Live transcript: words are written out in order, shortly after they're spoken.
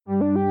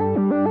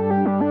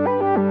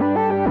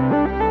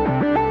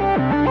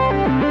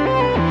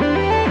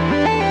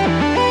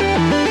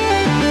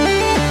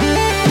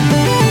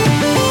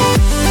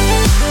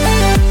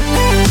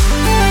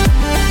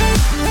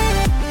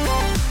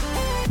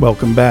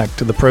Welcome back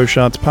to the Pro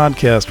Shots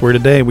podcast, where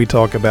today we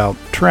talk about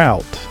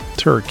trout,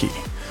 turkey,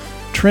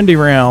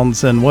 trendy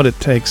rounds, and what it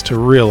takes to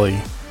really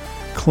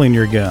clean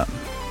your gun.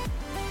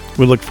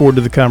 We look forward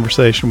to the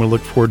conversation. We look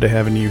forward to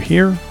having you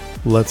here.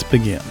 Let's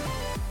begin.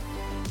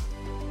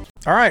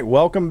 All right,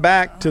 welcome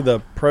back to the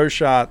Pro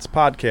Shots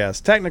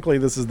podcast. Technically,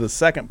 this is the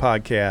second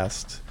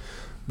podcast,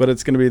 but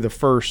it's going to be the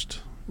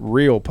first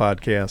real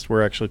podcast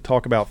where I actually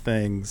talk about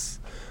things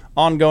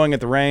ongoing at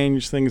the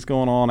range, things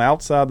going on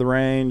outside the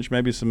range,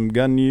 maybe some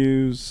gun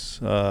news,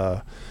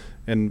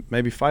 and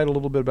maybe fight a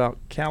little bit about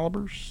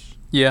calibers.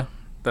 Yeah,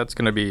 that's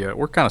going to be,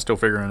 we're kind of still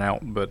figuring it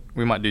out, but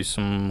we might do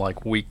some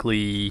like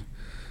weekly,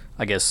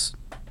 I guess,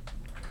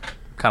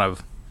 kind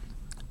of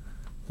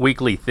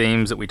weekly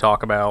themes that we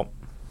talk about.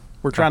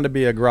 We're trying to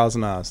be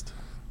agrozanized.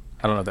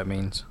 I don't know what that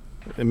means.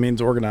 It means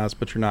organized,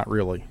 but you're not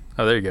really.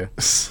 Oh, there you go.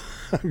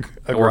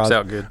 It works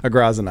out good.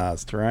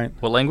 Agrozanized, right?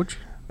 What language?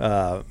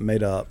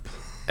 Made up.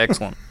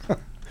 Excellent.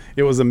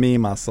 It was a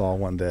meme I saw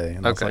one day,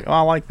 and I was like, "Oh,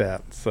 I like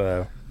that."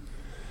 So,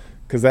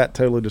 because that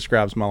totally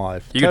describes my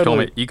life. You could tell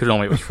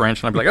me it was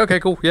French, and I'd be like, "Okay,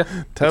 cool, yeah,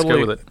 totally,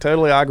 let's go with it."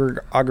 Totally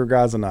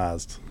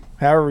agrozanized.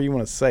 However you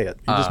want to say it,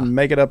 you just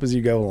make it up as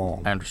you go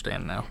along. I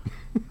understand now.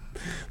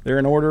 They're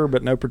in order,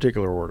 but no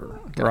particular order,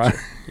 Gotcha. right?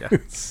 Yeah.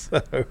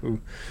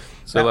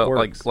 so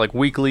like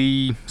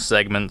weekly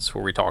segments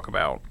where we talk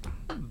about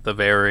the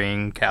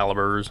varying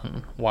calibers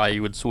and why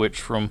you would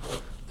switch from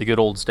the good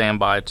old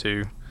standby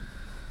to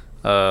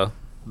the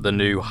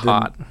new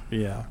hot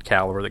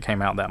caliber that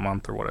came out that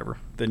month or whatever.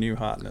 The new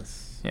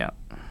hotness. Yeah.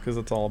 Because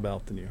it's all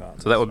about the new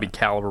hotness. So that would be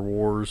Caliber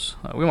Wars.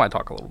 We might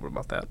talk a little bit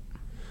about that.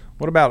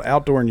 What about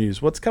outdoor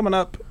news? What's coming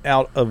up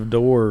out of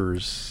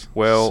doors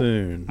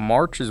soon?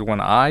 March is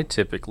when I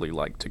typically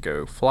like to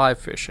go fly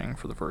fishing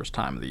for the first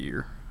time of the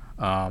year.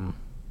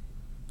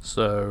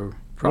 So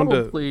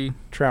probably when do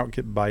trout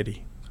get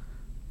bitey?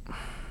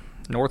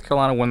 North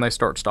Carolina when they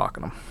start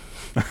stocking them.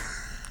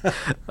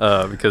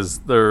 Because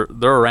they're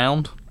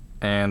around,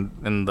 and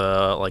in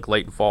the like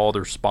late fall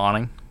they're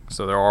spawning.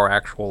 So there are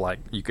actual, like,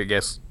 you could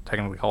guess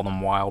technically call them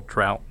wild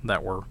trout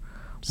that were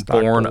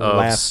born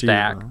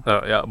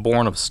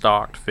of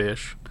stocked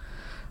fish.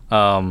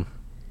 They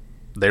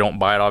don't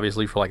bite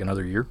obviously for like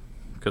another year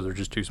because they're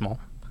just too small,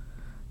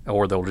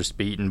 or they'll just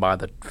be eaten by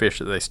the fish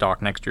that they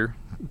stock next year.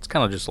 It's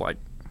kind of just like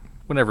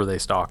whenever they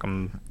stock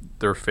them,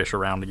 there are fish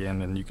around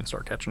again and you can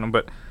start catching them.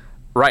 But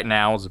right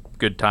now is a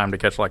good time to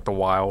catch like the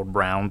wild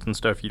browns and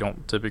stuff you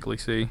don't typically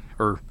see,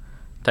 or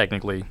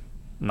technically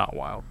not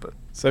wild. But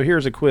so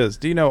here's a quiz.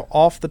 Do you know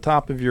off the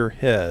top of your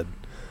head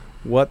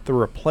what the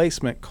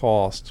replacement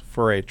cost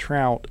for a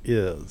trout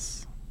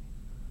is?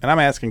 And I'm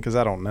asking because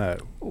I don't know.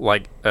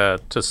 Like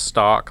to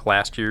stock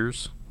last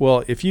year's?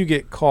 Well, if you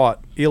get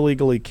caught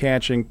illegally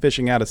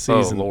fishing out of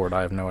season. Oh, Lord,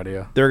 I have no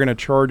idea. They're going to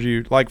charge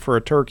you, like for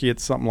a turkey,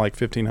 it's something like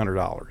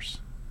 $1,500.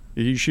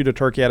 If you shoot a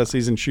turkey out of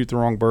season, shoot the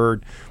wrong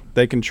bird,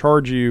 they can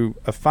charge you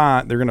a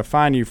fine. They're going to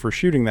fine you for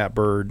shooting that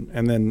bird,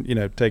 and then,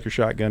 take your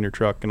shotgun, your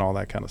truck, and all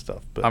that kind of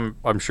stuff. But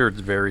I'm sure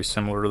it's very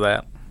similar to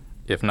that,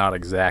 if not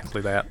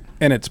exactly that.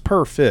 And it's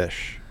per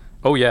fish.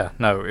 Oh, yeah.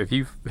 No, if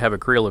you have a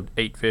creel of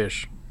 8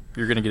 fish,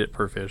 you're going to get it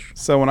per fish.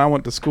 So when I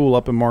went to school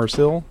up in Mars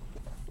Hill,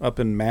 up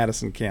in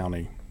Madison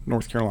County,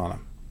 North Carolina,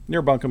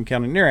 near Buncombe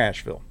County, near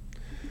Asheville,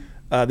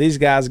 these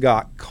guys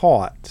got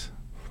caught.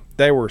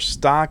 They were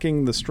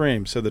stocking the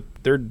stream so that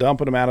they're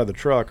dumping them out of the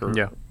truck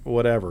or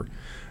whatever.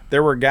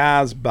 There were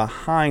guys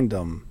behind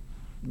them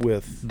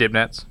with dip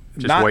nets,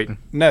 just waiting.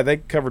 No, they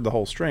covered the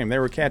whole stream. They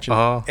were catching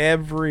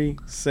every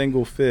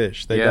single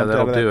fish they dumped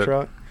out of that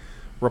truck.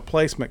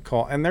 Replacement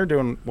call, and they're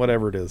doing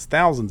whatever it is,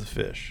 thousands of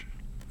fish,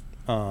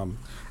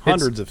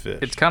 hundreds of fish.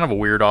 It's kind of a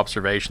weird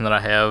observation that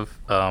I have,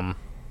 and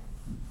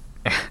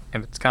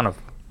it's kind of,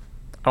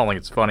 I don't think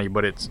it's funny,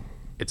 but it's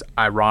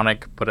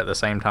ironic, but at the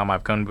same time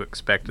I've come to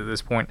expect at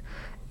this point.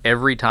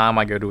 Every time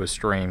I go to a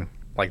stream,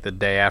 like the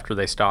day after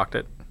they stocked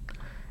it,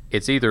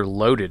 it's either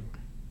loaded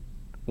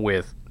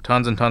with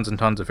tons and tons and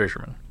tons of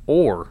fishermen,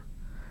 or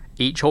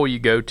each hole you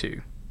go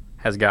to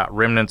has got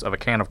remnants of a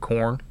can of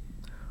corn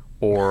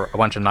or a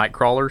bunch of night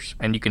crawlers,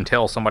 and you can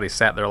tell somebody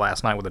sat there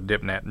last night with a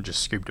dip net and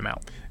just scooped them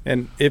out.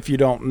 And if you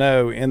don't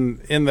know,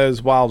 in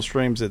those wild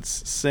streams,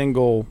 it's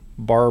single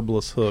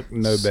barbless hook,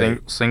 no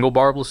bait. Single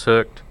barbless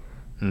hooked,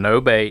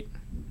 no bait,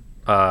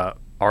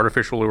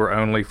 artificial lure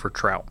only for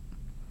trout.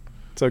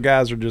 So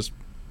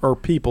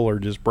people are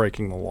just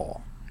breaking the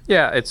law.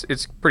 Yeah,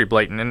 it's pretty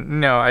blatant.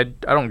 And no, I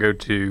don't go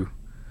to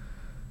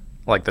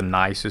like the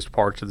nicest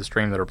parts of the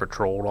stream that are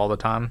patrolled all the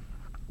time.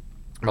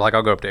 But like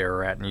I'll go up to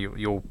Ararat and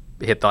you'll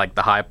hit the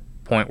high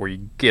point where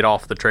you get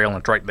off the trail and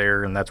it's right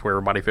there, and that's where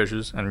everybody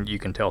fishes, and you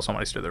can tell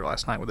somebody stood there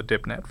last night with a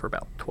dip net for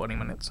about 20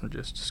 minutes and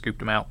just scooped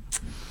them out.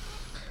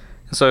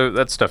 And so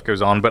that stuff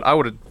goes on, but I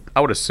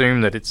would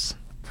assume that it's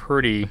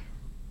pretty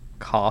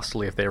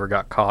costly if they ever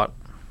got caught.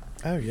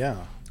 Oh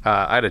yeah.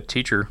 I had a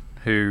teacher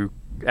who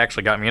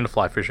actually got me into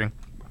fly fishing,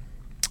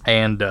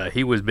 and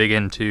he was big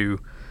into,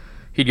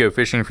 he'd go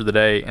fishing for the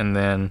day, and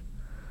then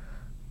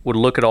would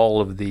look at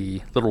all of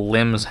the little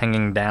limbs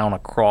hanging down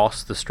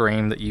across the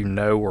stream that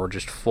are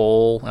just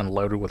full and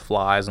loaded with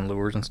flies and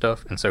lures and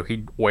stuff. And so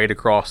he'd wade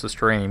across the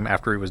stream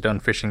after he was done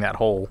fishing that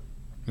hole,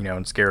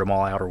 and scared them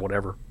all out or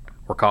whatever,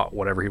 or caught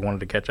whatever he wanted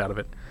to catch out of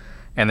it,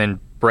 and then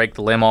break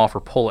the limb off or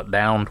pull it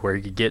down to where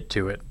he could get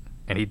to it.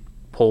 And he'd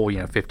pull,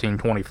 15,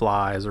 20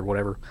 flies or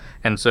whatever.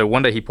 And so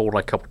one day he pulled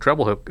like a couple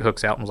treble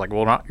hooks out and was like,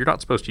 well, you're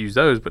not supposed to use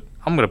those, but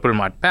I'm going to put them in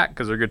my pack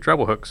because they're good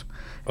treble hooks.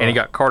 And he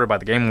got carded by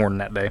the game warden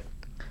that day.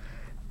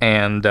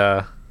 And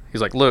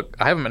he's like, look,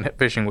 I haven't been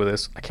fishing with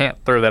this. I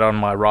can't throw that on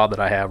my rod that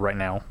I have right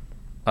now.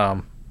 But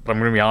I'm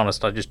going to be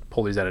honest, I just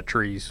pull these out of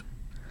trees.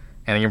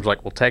 And the game's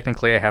like, well,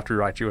 technically I have to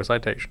write you a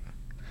citation.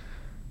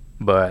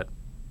 But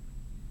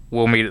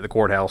we'll meet at the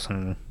courthouse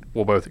and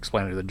we'll both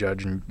explain it to the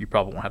judge, and you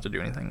probably won't have to do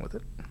anything with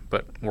it.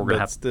 But we're going to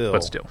have to.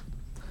 But still.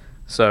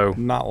 So.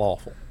 Not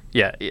lawful.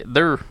 Yeah,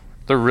 they're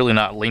really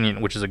not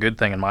lenient, which is a good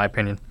thing in my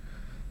opinion,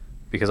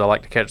 because I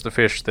like to catch the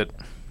fish that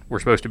were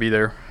supposed to be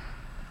there.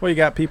 Well, you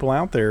got people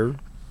out there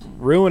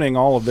ruining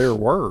all of their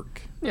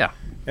work. Yeah.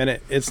 And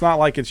it's not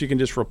like you can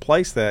just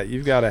replace that.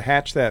 You've got to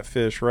hatch that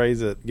fish,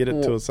 raise it, get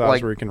it to a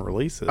size where you can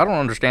release it. I don't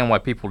understand why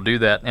people do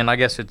that, and I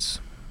guess it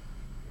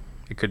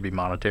could be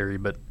monetary,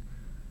 but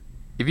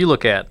if you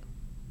look at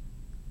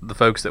the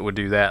folks that would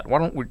do that,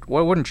 why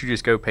wouldn't you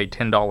just go pay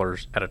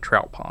 $10 at a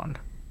trout pond?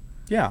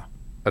 Yeah.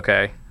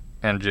 Okay,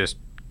 and just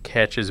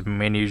catch as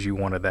many as you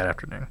wanted that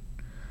afternoon.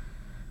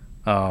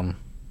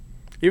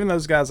 Even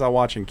those guys I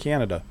watch in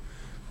Canada,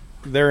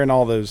 they're in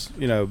all those,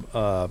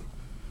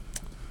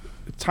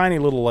 tiny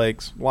little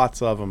lakes,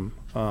 lots of them.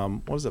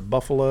 What is it?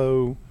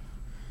 Buffalo,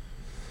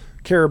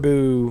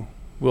 Caribou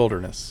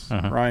Wilderness,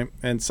 right?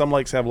 And some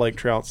lakes have lake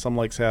trout, some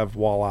lakes have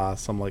walleye,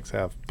 some lakes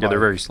have pike. Yeah, they're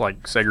very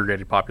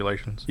segregated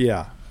populations.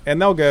 Yeah,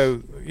 and they'll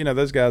go.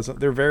 Those guys,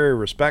 they're very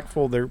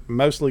respectful. They're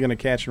mostly going to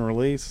catch and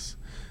release,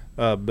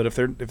 but if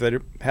they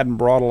hadn't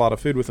brought a lot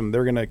of food with them,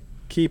 they're going to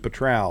keep a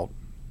trout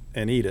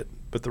and eat it.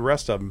 But the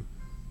rest of them,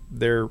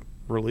 they're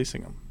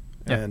releasing them.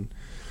 Yeah. And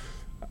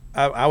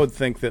I would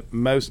think that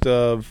most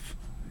of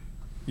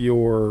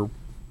your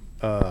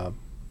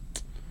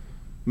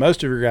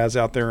guys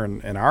out there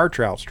in our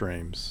trout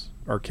streams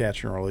are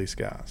catch and release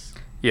guys.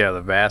 Yeah,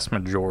 the vast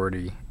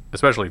majority,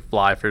 especially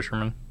fly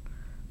fishermen,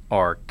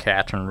 are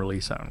catch and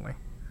release only.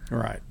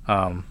 Right.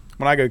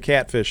 When I go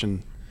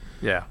catfishing,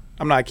 yeah,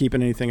 I'm not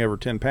keeping anything over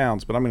 10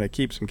 pounds, but I'm going to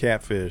keep some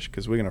catfish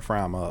because we're going to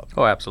fry them up.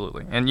 Oh,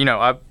 absolutely. And,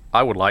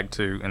 I would like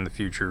to, in the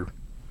future,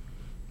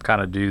 kind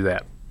of do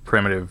that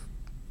primitive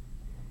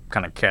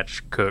kind of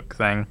catch cook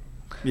thing.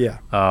 Yeah.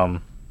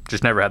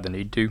 Just never had the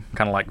need to.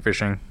 Kind of like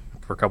fishing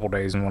for a couple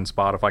days in one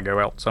spot if I go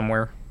out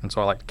somewhere, and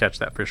so I like to catch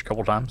that fish a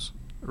couple times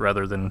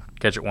rather than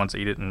catch it once,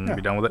 eat it, and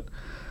be done with it.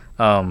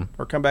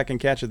 Or come back and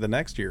catch it the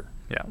next year.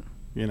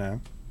 Yeah.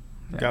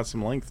 Got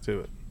some length to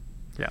it.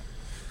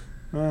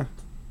 Yeah.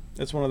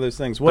 It's one of those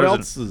things.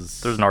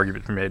 There's an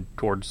argument to be made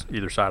towards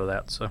either side of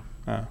that, so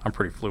I'm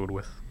pretty fluid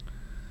with.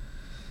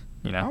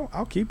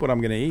 I'll keep what I'm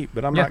going to eat,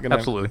 but I'm not going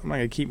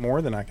to keep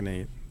more than I can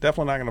eat.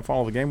 Definitely not going to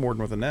follow the game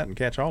warden with a net and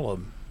catch all of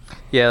them.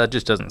 Yeah, that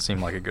just doesn't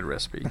seem like a good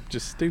recipe.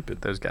 Just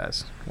stupid. Those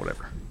guys,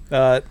 whatever.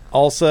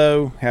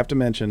 Also, have to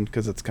mention,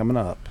 because it's coming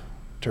up,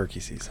 turkey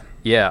season.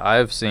 Yeah,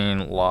 I've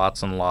seen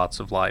lots and lots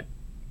of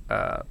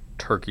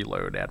turkey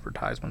load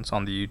advertisements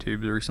on the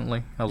YouTube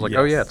recently. I was like,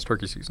 oh yeah, it's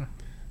turkey season.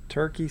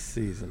 Turkey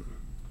season.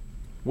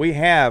 We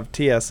have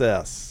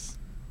TSS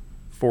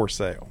for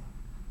sale.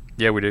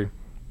 Yeah, we do.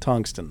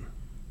 Tungsten.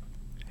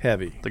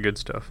 Heavy. The good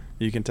stuff.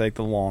 You can take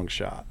the long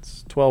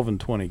shots, 12 and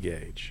 20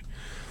 gauge.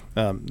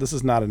 This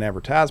is not an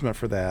advertisement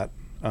for that.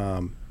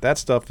 That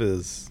stuff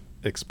is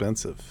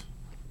expensive.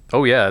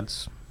 Oh, yeah.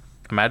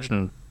 We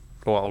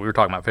were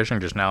talking about fishing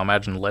just now.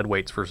 Imagine lead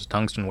weights versus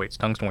tungsten weights.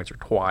 Tungsten weights are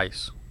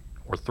twice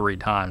or 3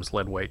 times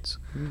lead weights.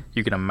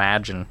 You can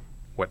imagine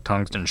what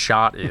tungsten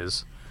shot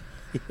is.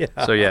 Yeah.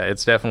 So, yeah,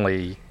 it's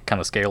definitely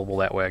kind of scalable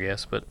that way, I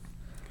guess. But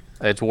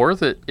it's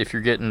worth it if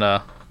you're getting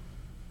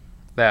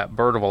that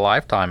bird of a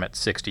lifetime at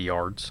 60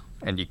 yards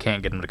and you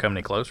can't get them to come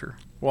any closer.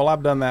 Well,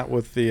 I've done that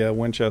with the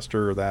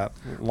Winchester, that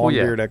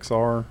long-beard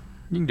XR.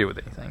 You can do it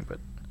with anything, but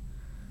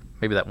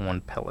maybe that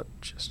one pellet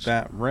just...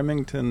 That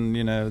Remington,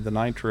 the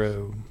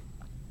Nitro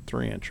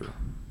 3-incher.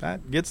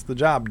 That gets the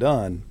job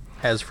done.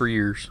 Has for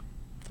years.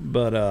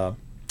 But,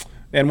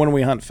 and when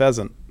we hunt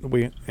pheasant,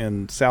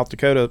 in South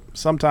Dakota,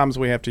 sometimes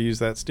we have to use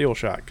that steel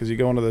shot because you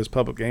go into those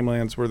public game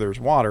lands where there's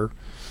water.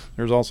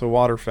 There's also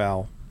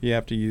waterfowl. You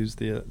have to use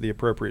the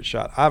appropriate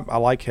shot. I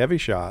like heavy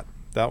shot.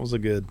 That was a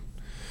good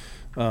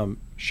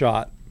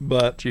shot.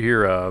 But did you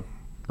hear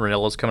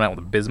Renella's coming out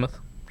with a bismuth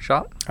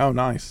shot? Oh,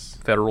 nice.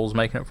 Federal's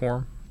making it for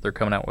them. They're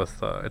coming out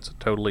with it's a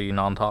totally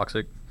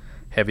non-toxic,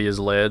 heavy as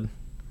lead.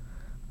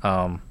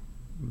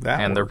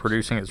 They're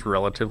producing it's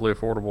relatively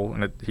affordable,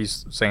 and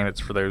he's saying it's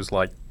for those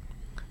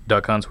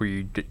duck hunts where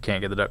you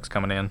can't get the ducks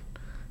coming in.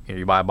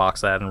 You buy a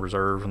box of that in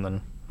reserve, and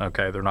then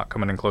they're not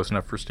coming in close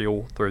enough for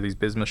steel. Throw these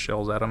bismuth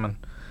shells at them, and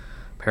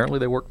apparently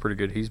they work pretty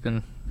good. He's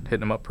been hitting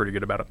them up pretty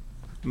good about it.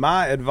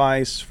 My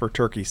advice for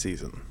turkey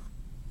season: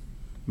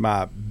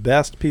 my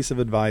best piece of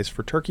advice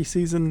for turkey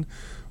season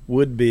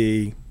would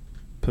be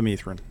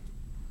permethrin,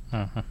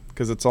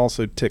 because it's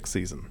also tick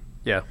season.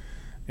 Yeah.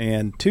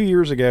 And 2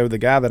 years ago, the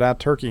guy that I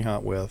turkey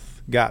hunt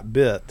with got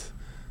bit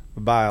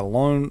by a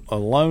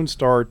lone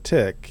star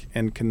tick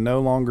and can no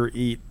longer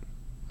eat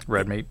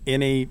red meat,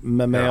 any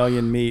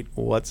mammalian meat.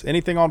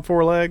 Anything on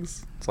 4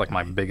 legs? It's like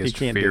my biggest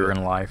fear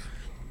in life.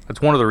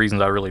 That's one of the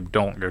reasons I really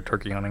don't go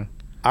turkey hunting.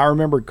 I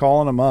remember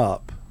calling him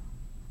up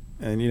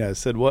and,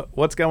 said,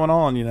 what's going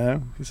on,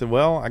 He said,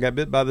 well, I got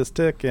bit by this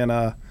tick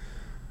and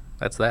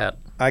that's that.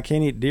 I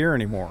can't eat deer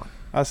anymore.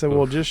 I said,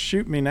 well, just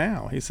shoot me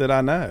now. He said,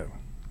 I know.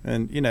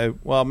 And,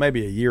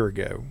 maybe a year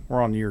ago.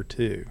 We're on year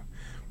 2.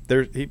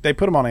 They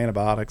put him on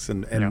antibiotics,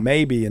 and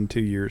maybe in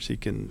 2 years he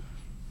can.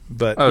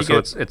 But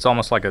it's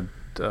almost like a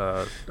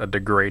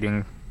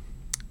degrading.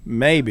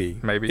 Maybe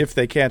if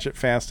they catch it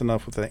fast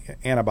enough with the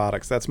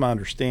antibiotics. That's my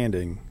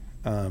understanding.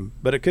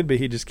 But it could be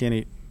he just can't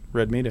eat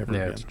red meat ever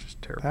again. Yeah, it's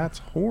just terrible. That's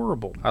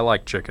horrible. I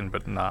like chicken,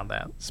 but not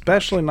that.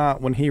 Especially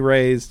not when he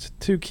raised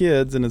 2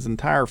 kids and his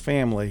entire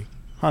family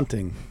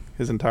hunting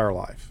his entire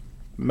life.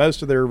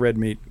 Most of their red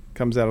meat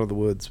comes out of the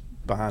woods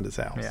behind his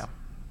house. Yeah.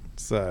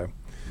 So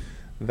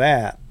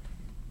that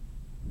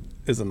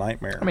is a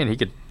nightmare. I mean, he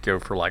could go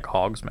for like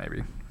hogs,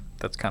 maybe.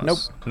 That's kind of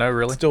no,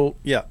 really. Still,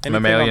 yeah.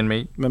 Mammalian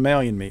meat.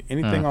 Mammalian meat.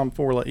 Anything on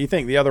 4 legs. You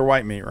think the other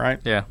white meat, right?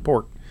 Yeah.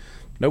 Pork.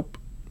 Nope.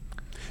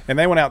 And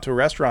they went out to a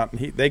restaurant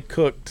and they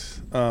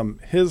cooked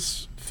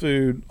his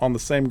food on the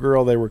same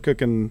grill they were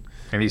cooking.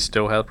 And he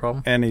still had a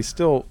problem. And he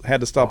still had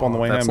to stop on the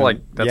way home. That's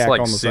like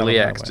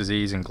celiac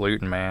disease and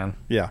gluten, man.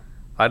 Yeah.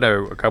 I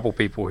know a couple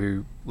people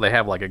who they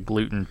have like a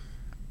gluten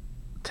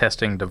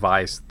testing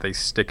device they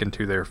stick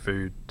into their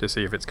food to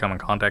see if it's come in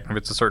contact. If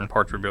it's a certain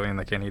parts per billion,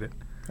 they can't eat it.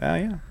 Oh,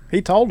 yeah.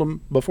 He told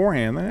them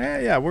beforehand,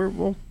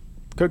 we'll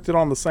cooked it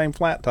on the same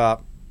flat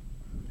top.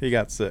 He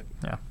got sick.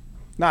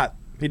 Yeah.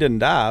 He didn't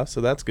die,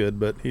 so that's good,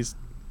 but he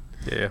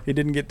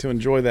didn't get to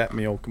enjoy that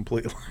meal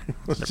completely.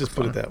 Let's just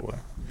put it that way.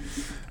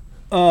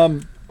 I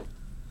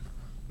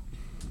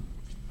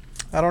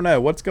don't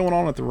know. What's going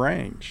on at the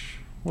range?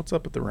 What's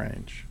up at the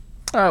range?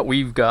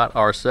 We've got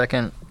our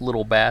second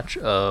little batch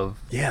of...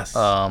 Yes.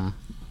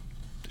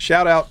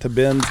 Shout out to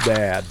Ben's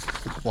dad.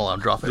 Well, I'll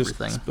drop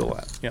everything. Just spill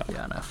that. Yeah.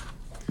 Yeah, I know.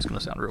 It's going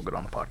to sound real good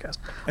on the podcast.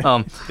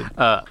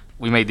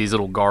 We made these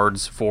little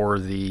guards for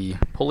the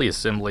pulley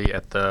assembly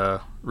at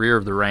the rear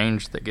of the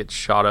range that gets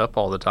shot up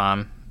all the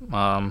time.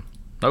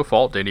 No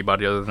fault to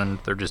anybody other than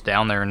they're just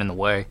down there and in the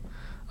way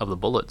of the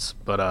bullets.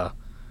 But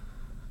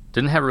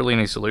didn't have really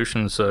any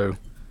solutions, so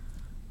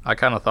I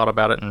kind of thought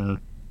about it and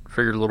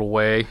figured a little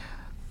way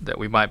that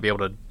we might be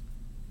able to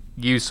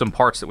use some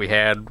parts that we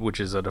had, which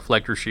is a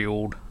deflector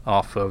shield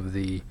off of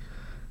the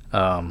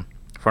front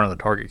of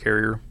the target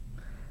carrier.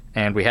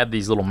 And we had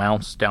these little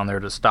mounts down there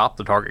to stop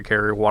the target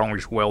carrier. Why don't we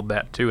just weld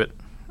that to it?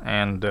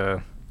 And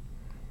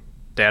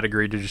Dad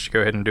agreed to just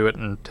go ahead and do it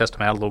and test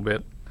them out a little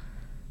bit.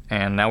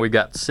 And now we've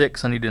got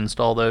 6. I need to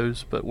install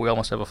those, but we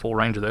almost have a full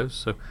range of those.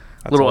 So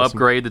a little awesome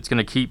upgrade that's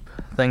going to keep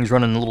things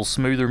running a little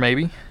smoother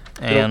maybe.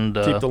 And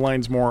keep the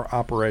lanes more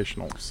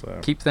operational. So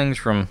keep things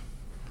from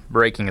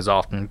breaking as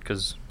often,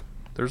 because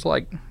there's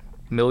like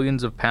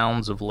millions of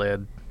pounds of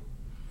lead.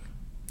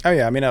 Oh,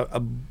 yeah. I mean, a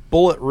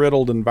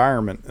bullet-riddled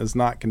environment is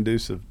not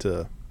conducive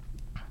to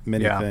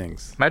many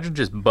things. Imagine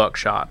just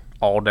buckshot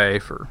all day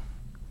for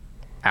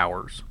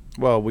hours.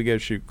 Well, we go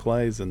shoot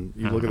clays, and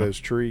you look at those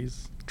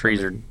trees.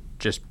 Trees are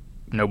just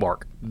no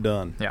bark.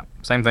 Done. Yeah.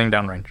 Same thing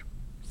downrange.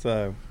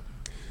 So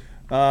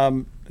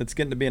it's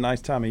getting to be a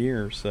nice time of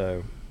year.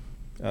 So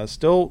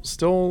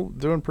still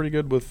doing pretty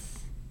good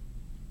with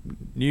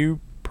new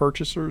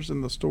purchasers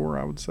in the store,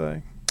 I would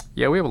say.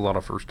 Yeah, we have a lot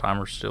of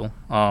first-timers still.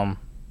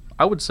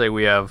 I would say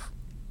we have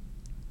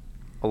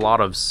a lot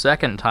of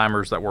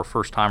second-timers that were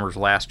first-timers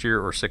last year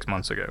or 6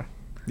 months ago.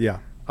 Yeah.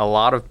 A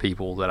lot of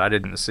people that I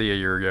didn't see a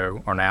year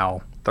ago are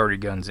now 30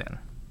 guns in.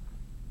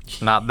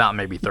 Not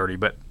maybe 30,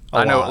 but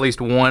I know at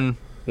least one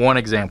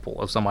example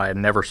of somebody I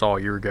never saw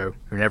a year ago,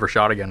 who never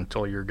shot a gun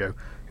until a year ago,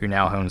 who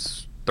now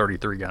owns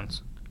 33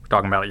 guns. We're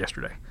talking about it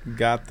yesterday.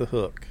 Got the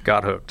hook.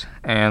 Got hooked.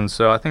 And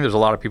so I think there's a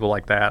lot of people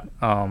like that.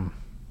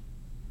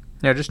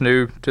 Just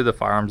new to the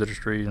firearms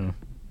industry and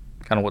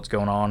kind of what's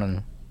going on,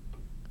 and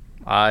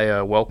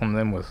I welcome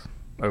them with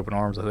open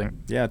arms, I think.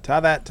 Yeah, tie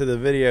that to the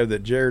video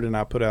that Jared and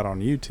I put out on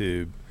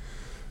YouTube.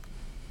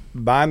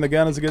 Buying the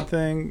gun is a good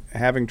thing.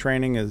 Having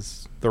training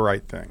is the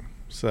right thing.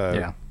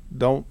 So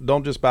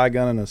don't just buy a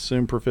gun and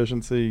assume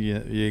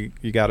proficiency.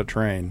 You got to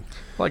train.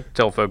 I like to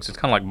tell folks it's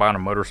kind of like buying a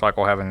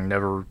motorcycle having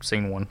never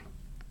seen one.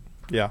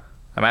 Yeah.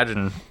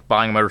 Imagine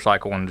buying a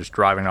motorcycle and just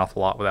driving off the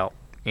lot without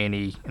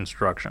any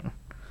instruction.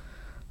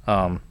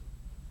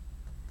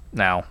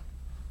 Now,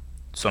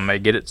 some may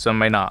get it, some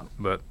may not,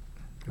 but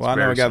I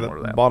know a guy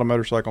that bought a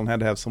motorcycle and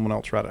had to have someone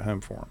else ride it home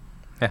for him.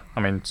 Yeah,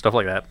 I mean, stuff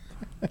like that.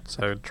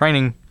 So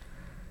training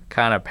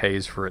kind of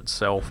pays for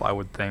itself, I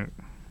would think,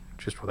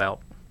 just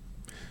without.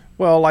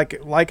 Well,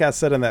 like I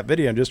said in that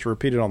video, and just to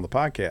repeat it on the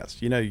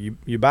podcast,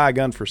 you buy a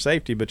gun for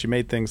safety, but you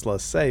made things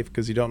less safe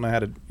because you don't know how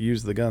to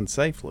use the gun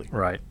safely.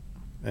 Right.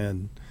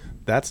 and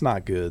that's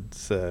not good.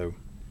 So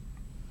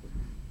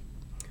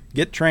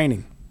get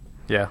training.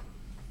 Yeah.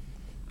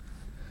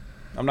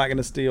 I'm not going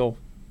to steal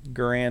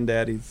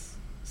Granddaddy's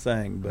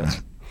saying,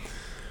 but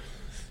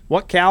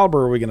what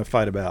caliber are we going to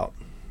fight about?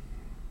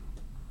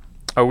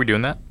 Are we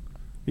doing that?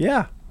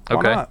 Yeah. Why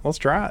Okay. not? Let's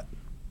try it.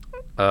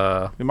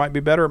 It might be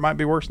better. It might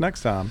be worse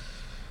next time.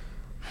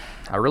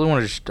 I really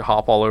want to just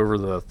hop all over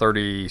the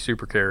 30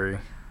 Super Carry.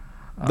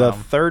 The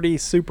 30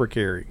 Super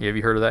Carry. Have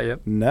you heard of that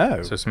yet?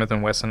 No. So Smith &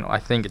 Wesson, I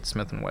think it's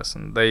Smith &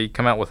 Wesson. They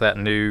come out with that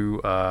new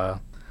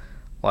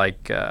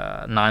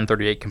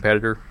 938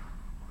 competitor.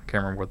 I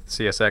can't remember what the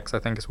CSX, I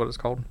think is what it's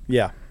called.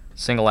 Yeah.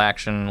 Single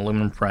action,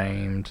 aluminum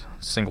framed,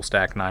 single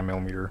stack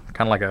 9mm,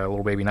 kind of like a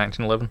little baby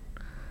 1911.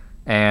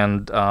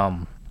 And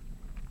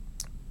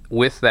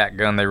with that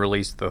gun, they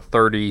released the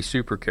 30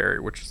 Super Carry,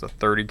 which is a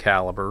 30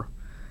 caliber.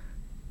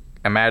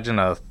 Imagine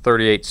a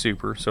 38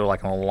 Super, so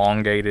like an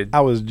elongated,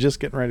 I was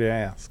just getting ready to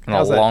ask. an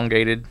How's that?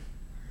 elongated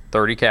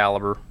 30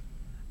 caliber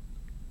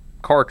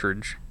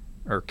cartridge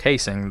or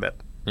casing that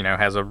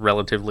has a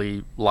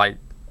relatively light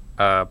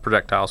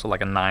projectile, so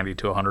like a 90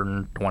 to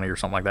 120 or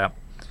something like that.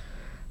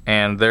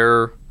 And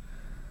their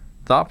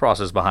thought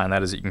process behind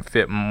that is that you can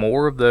fit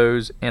more of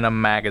those in a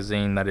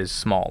magazine that is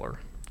smaller.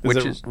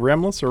 Is it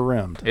rimless or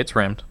rimmed? It's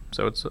rimmed,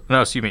 so it's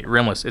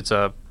rimless. It's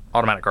a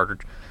automatic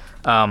cartridge.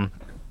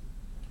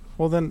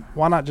 Well, then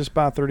why not just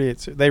buy a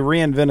 38? They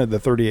reinvented the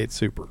 38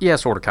 Super. Yeah,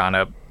 sort of, kind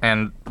of,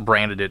 and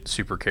branded it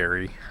Super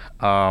Carry.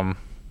 Well,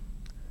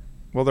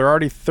 there are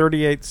already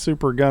 38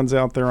 Super guns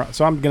out there,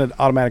 so I'm going to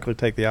automatically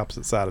take the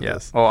opposite side of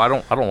this. Oh, I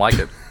don't like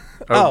it.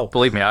 Oh.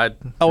 Believe me, Then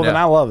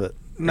I love it.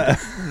 No.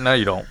 No,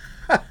 you don't.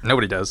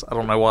 Nobody does. I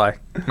don't know why.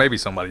 Maybe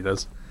somebody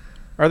does.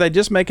 Are they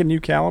just making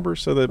new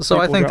calibers so that? So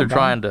I people think don't they're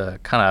buy trying to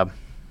kind of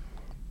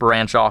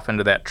branch off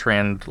into that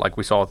trend, like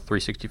we saw with the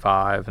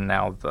 365, and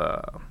now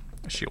the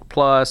Shield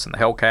Plus and the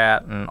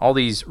Hellcat, and all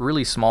these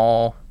really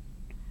small,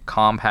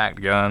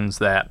 compact guns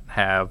that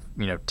have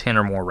 10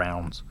 or more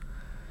rounds.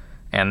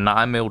 And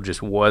 9mm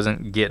just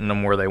wasn't getting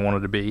them where they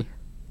wanted to be,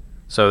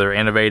 so they're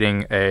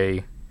innovating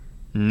a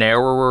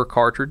narrower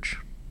cartridge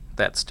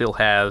that still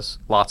has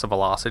lots of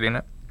velocity in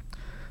it.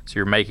 So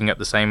you're making up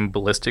the same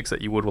ballistics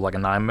that you would with like a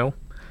 9mm.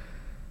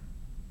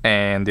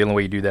 And the only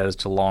way you do that is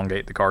to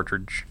elongate the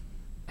cartridge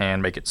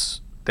and make it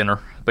thinner.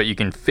 But you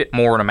can fit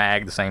more in a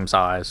mag the same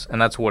size,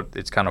 and that's what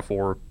it's kind of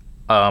for.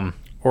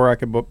 Or I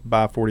could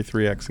buy a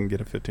 43X and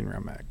get a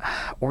 15-round mag.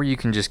 Or you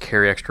can just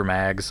carry extra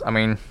mags. I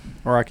mean...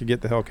 Or I could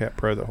get the Hellcat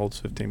Pro that holds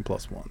 15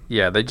 plus 1.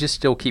 Yeah, they just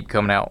still keep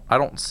coming out. I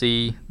don't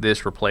see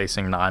this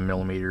replacing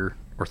 9mm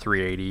or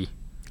 380.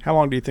 How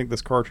long do you think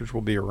this cartridge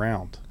will be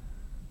around?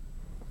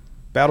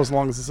 About as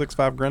long as the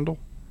 6.5 Grendel?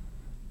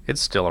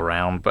 It's still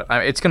around, but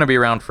it's going to be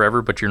around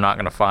forever, but you're not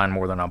going to find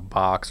more than a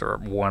box or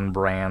one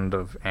brand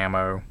of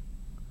ammo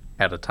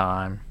at a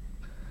time.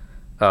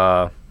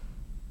 Yeah,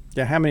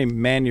 how many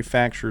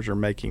manufacturers are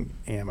making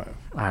ammo?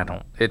 I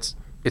don't... It's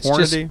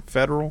Hornady, just...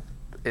 Federal?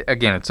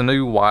 Again, it's a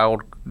new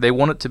wild... They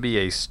want it to be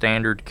a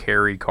standard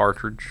carry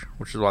cartridge,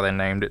 which is why they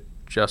named it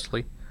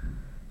justly.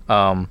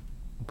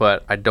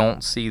 But I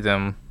don't see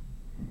them,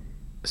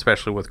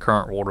 especially with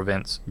current world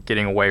events,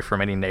 getting away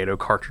from any NATO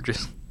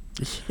cartridges.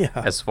 Yeah.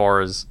 As far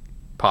as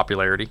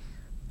popularity.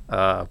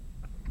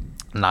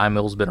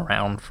 9mm's been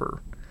around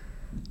for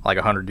like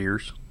 100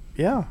 years.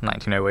 Yeah.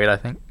 1908, I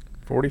think.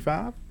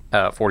 45?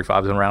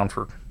 45's been around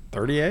for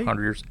 38?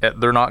 100 years.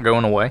 They're not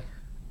going away.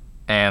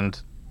 And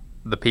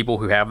the people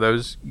who have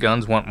those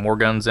guns want more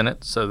guns in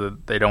it so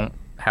that they don't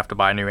have to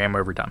buy new ammo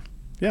every time.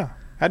 Yeah.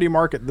 How do you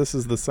market this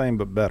is the same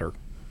but better?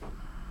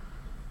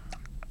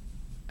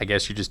 I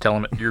guess you just tell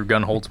them your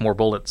gun holds more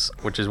bullets,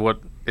 which is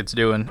what it's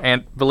doing.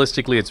 And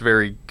ballistically, it's a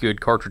very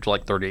good cartridge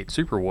like 38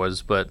 Super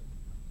was. But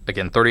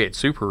again, 38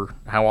 Super,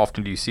 how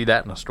often do you see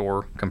that in a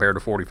store compared to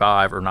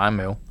 45 or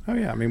 9mm? Oh,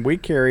 yeah. I mean, we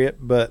carry it,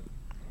 but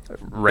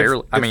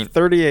Rarely. if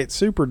 38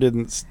 Super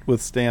didn't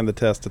withstand the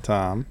test of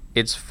time.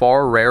 It's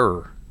far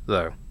rarer,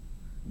 though.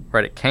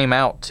 Right? It came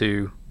out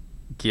to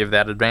give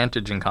that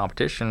advantage in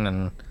competition,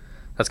 and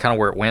that's kind of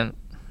where it went.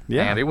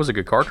 Yeah. And it was a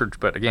good cartridge,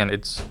 but again,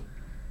 it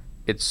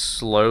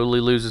slowly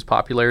loses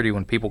popularity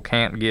when people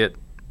can't get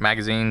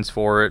magazines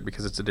for it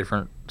because it's a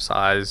different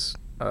size.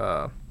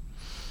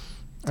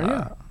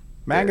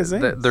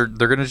 Magazines. They're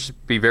going to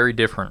just be very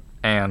different.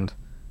 And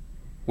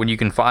when you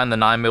can find the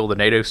 9mm, the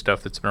NATO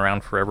stuff that's been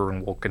around forever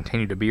and will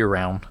continue to be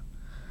around,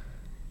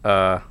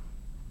 I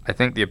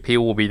think the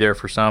appeal will be there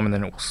for some, and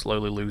then it will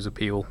slowly lose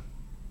appeal.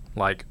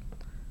 Like,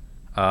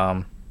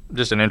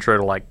 just an intro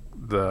to like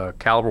the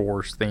Caliber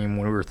Wars theme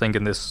when we were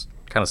thinking this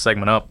kind of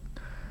segment up.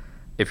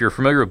 If you're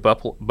familiar with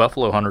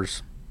Buffalo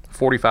Hunters,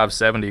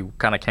 4570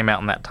 kind of came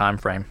out in that time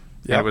frame.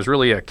 Yep. And it was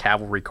really a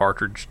cavalry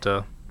cartridge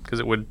because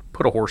it would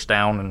put a horse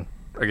down, and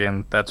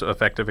again, that's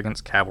effective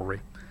against cavalry.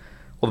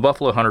 Well, the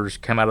Buffalo Hunters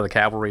came out of the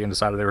cavalry and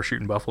decided they were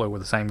shooting buffalo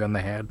with the same gun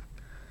they had.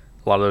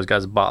 A lot of those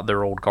guys bought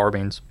their old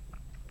carbines.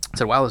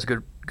 Said, wow, this is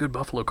a good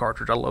buffalo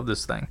cartridge. I love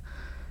this thing.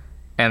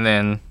 And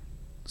then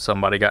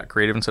somebody got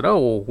creative and said,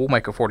 oh, we'll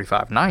make a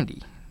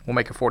 4590. we'll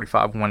make a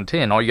 45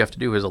 110. All you have to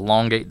do is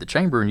elongate the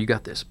chamber, and you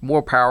got this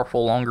more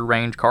powerful, longer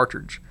range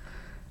cartridge.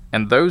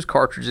 And those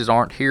cartridges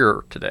aren't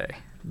here today.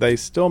 They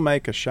still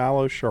make a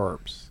shallow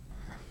sharps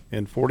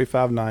in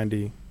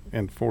 4590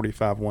 and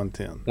 45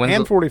 110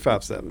 and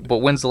 45 70. But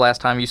when's the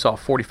last time you saw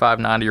 45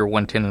 90 or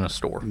 110 in a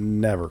store?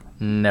 Never.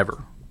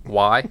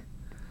 Why?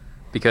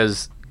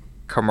 Because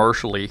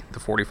commercially, the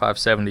 45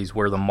 70s,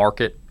 where the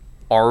market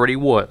already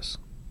was,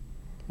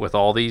 with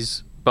all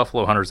these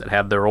buffalo hunters that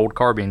had their old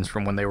carbines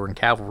from when they were in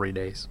cavalry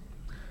days.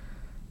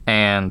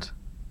 And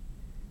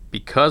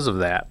because of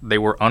that, they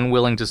were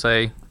unwilling to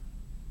say,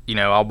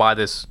 I'll buy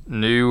this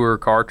newer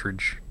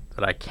cartridge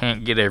that I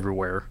can't get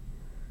everywhere.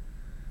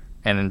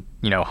 And,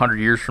 100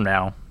 years from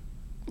now,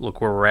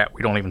 look where we're at.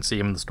 We don't even see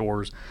them in the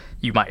stores.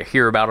 You might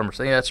hear about them or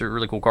say, that's a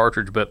really cool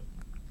cartridge, but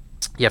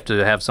you have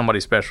to have somebody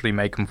specialty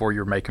make them for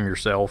you or make them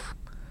yourself.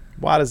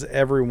 Why does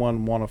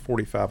everyone want a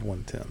 45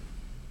 110?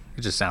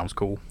 It just sounds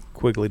cool.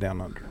 Quigley Down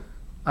Under.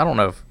 I don't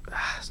know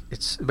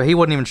if but he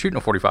wasn't even shooting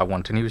a 45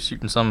 110. He was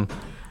shooting some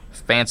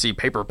fancy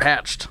paper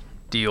patched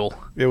deal.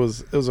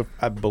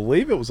 I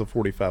believe it was a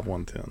 45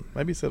 110.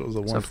 Maybe he said it was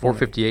a 120. It's a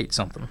 458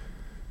 something.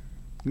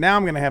 Now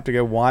I'm going to have to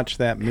go watch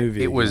that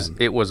movie. It was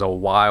a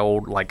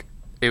wild,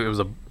 it was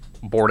a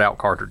bored out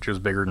cartridge. It was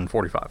bigger than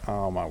 45.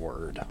 Oh my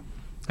word.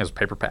 It was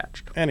paper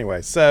patched.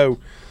 Anyway, so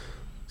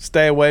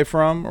stay away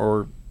from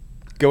or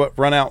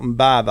run out and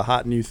buy the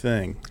hot new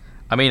thing.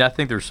 I mean, I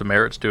think there's some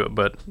merits to it,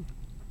 but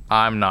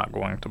I'm not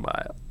going to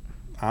buy it.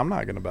 I'm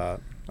not going to buy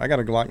it. I got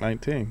a Glock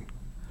 19.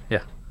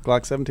 Yeah.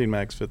 Glock 17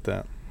 mags fit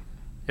that.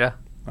 Yeah.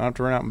 I don't have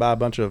to run out and buy a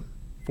bunch of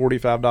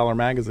 $45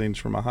 magazines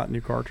for my hot new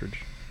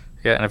cartridge.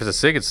 Yeah, and if it's a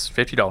SIG, it's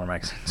 $50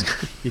 magazines.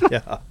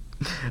 Yeah.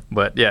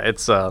 But yeah,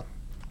 it's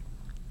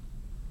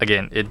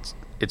again,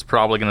 it's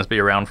probably going to be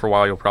around for a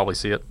while. You'll probably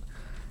see it,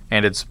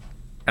 and it's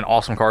an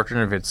awesome cartridge.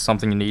 If it's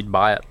something you need,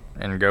 buy it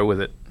and go with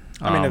it.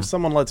 I mean, if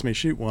someone lets me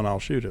shoot one, I'll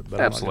shoot it.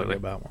 But absolutely.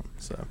 I'm not going to go buy one.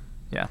 So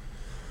yeah.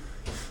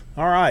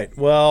 All right.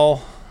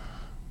 Well,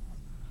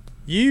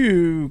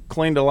 you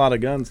cleaned a lot of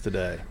guns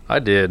today. I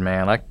did,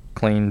 man. I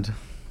cleaned,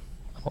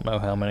 I don't know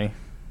how many.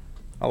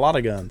 A lot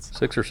of guns.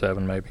 6 or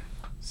 7, maybe.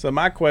 So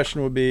my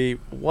question would be,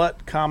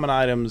 what common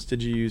items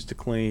did you use to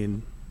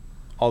clean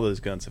all those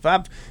guns?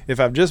 If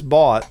I've just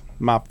bought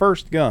my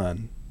first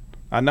gun,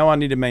 I know I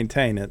need to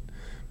maintain it.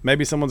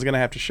 Maybe someone's going to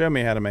have to show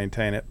me how to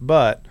maintain it.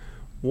 But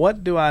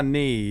what do I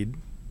need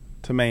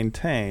to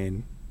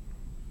maintain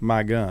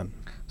my gun?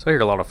 So I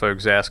hear a lot of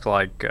folks ask,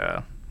 I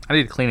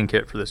need a cleaning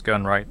kit for this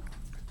gun, right?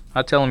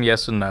 I tell them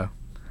yes and no.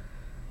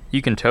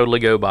 You can totally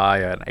go buy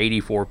an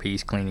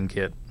 84-piece cleaning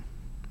kit,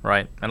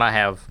 right? And I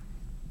have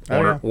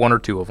one or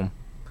two of them.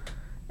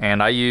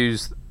 And I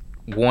use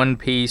one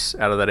piece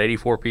out of that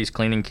 84-piece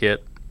cleaning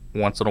kit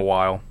once in a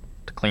while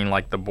to clean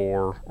the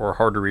bore or a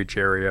hard-to-reach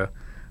area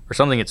or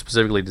something it's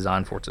specifically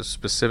designed for. It's a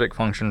specific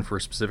function for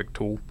a specific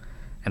tool.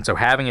 And so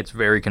having it's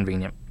very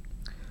convenient.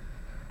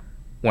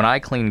 When I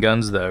clean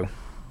guns, though,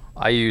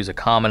 I use a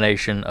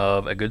combination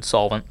of a good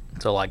solvent,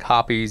 so like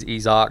Hoppe's,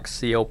 Ezox,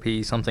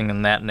 CLP, something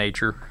in that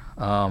nature.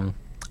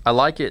 I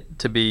like it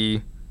to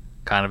be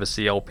kind of a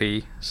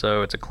CLP,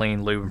 so it's a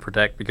clean lube and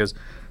protect, because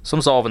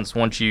some solvents,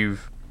 once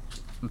you've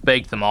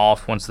baked them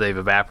off, once they've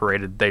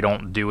evaporated, they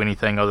don't do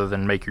anything other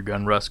than make your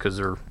gun rust because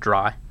they're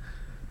dry.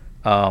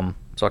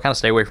 So I kind of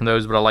stay away from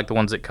those, but I like the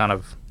ones that kind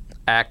of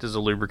act as a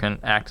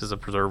lubricant, act as a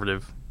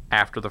preservative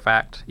after the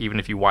fact. Even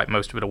if you wipe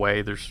most of it away,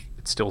 it's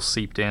still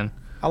seeped in.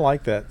 I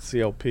like that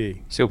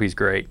CLP. CLP's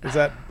great.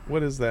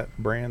 What is that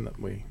brand that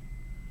we?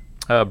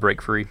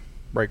 Break Free.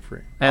 Break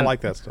Free. And I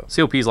like that stuff.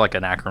 CLP is like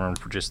an acronym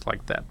for just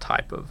like that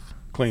type of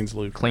cleans,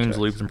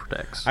 lubes, and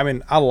protects. I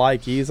mean, I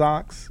like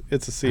Ezox.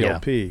 It's a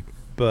CLP,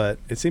 but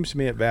it seems to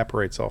me it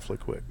evaporates awfully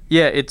quick.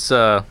 Yeah, it's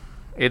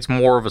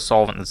more of a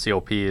solvent than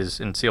CLP is,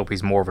 and CLP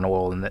is more of an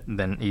oil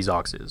than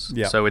Ezox is.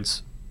 Yeah. So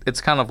it's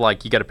kind of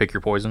like you got to pick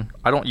your poison.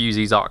 I don't use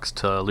Ezox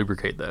to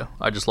lubricate though.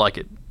 I just like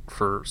it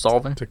for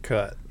solvent, to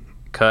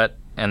cut,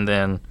 and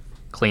then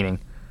cleaning,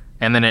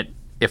 and then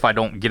if I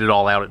don't get it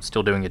all out, it's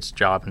still doing its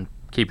job and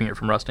keeping it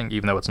from rusting,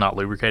 even though it's not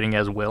lubricating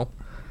as well.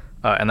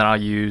 And then I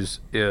use,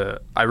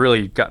 I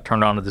really got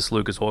turned on to this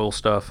Lucas Oil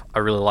stuff. I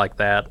really like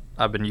that.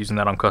 I've been using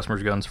that on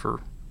customers' guns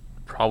for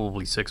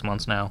probably 6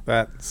 months now.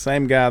 That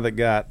same guy that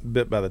got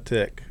bit by the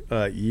tick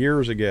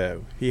years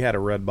ago, he had a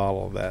red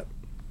bottle of that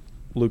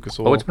Lucas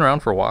Oil. Oh, it's been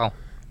around for a while.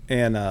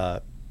 And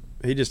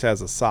he just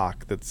has a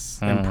sock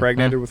that's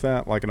impregnated with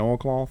that, like an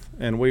oilcloth.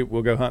 And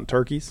we'll go hunt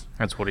turkeys.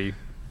 That's what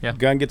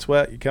Gun gets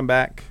wet, you come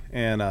back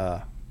and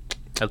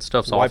that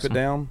stuff's wipe awesome. it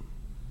down.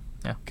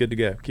 Yeah. Good to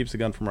go. Keeps the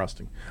gun from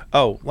rusting.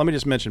 Oh, let me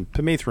just mention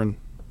permethrin.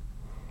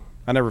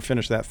 I never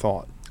finished that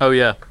thought. Oh,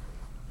 yeah.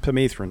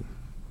 Permethrin.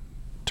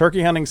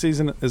 Turkey hunting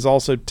season is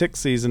also tick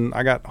season.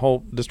 I got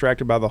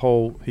distracted by the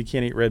whole he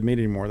can't eat red meat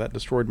anymore. That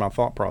destroyed my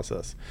thought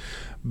process.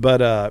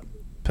 But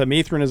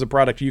permethrin is a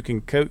product you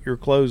can coat your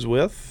clothes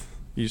with.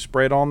 You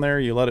spray it on there,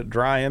 you let it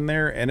dry in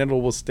there, and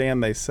it'll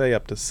withstand, they say,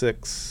 up to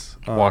 6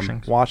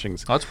 washings.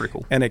 Oh, that's pretty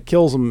cool. And it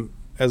kills them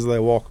as they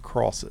walk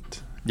across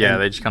it. Yeah,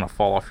 And they just kind of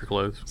fall off your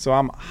clothes. so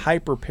I'm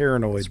hyper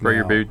paranoid. Spray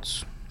your now.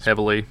 boots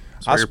heavily.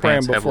 I your spray them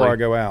pants before heavily. I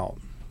go out.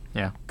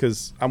 Yeah.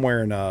 Because I'm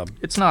wearing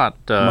It's not.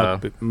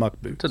 muck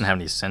boots. It doesn't have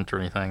any scent or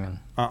anything. And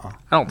I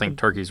don't think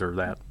turkeys are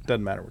that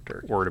Doesn't matter with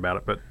turkey. worried about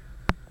it, but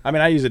I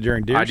mean, I use it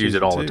during deer I'd use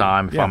season, it all the too.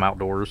 time if Yeah. I'm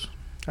outdoors.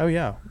 Oh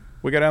yeah,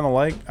 we go down the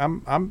lake.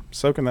 I'm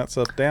soaking that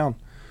stuff down.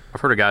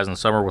 I've heard of guys in the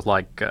summer with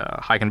like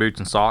hiking boots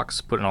and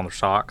socks, putting on their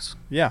socks,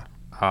 Yeah,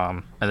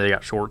 and they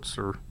got shorts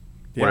or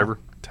yeah, whatever.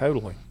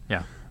 Totally.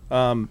 Yeah.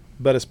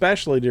 But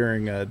especially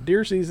during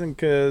deer season,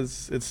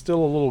 because it's still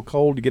a little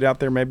cold to get out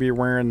there. Maybe you're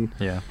wearing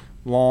Yeah.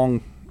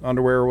 long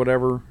underwear or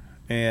whatever,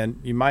 and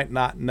you might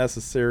not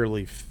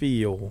necessarily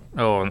feel.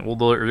 Oh, and well,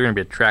 they're going to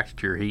be attracted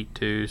to your heat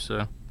too.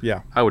 So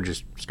Yeah. I would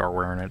just start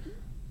wearing it.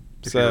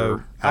 if So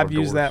you're I've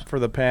used outdoors. that for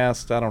the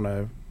past, I don't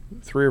know,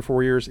 3 or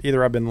 4 years.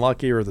 Either I've been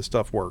lucky or the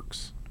stuff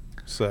works.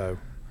 So,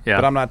 Yeah.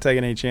 but I'm not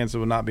taking any chances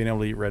with not being able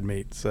to eat red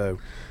meat. So,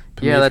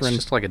 Yeah, that's permethrin-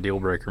 just like a deal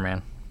breaker,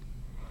 man.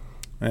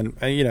 and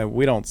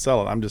we don't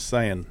sell it. I'm just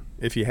saying,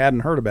 if you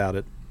hadn't heard about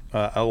it,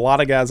 a lot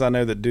of guys I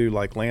know that do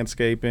like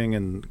landscaping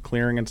and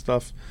clearing and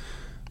stuff,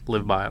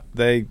 Live by it.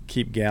 they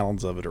keep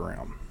gallons of it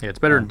around Yeah, it's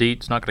better than DEET.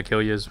 It's not going to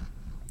kill you as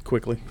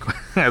quickly.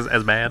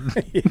 as bad.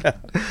 Yeah,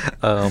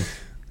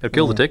 It'll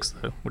kill the ticks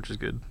though, which is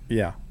good.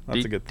 yeah,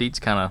 that's a good. DEET's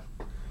kind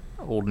of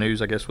old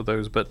news, I guess, with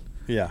those. But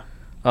Yeah,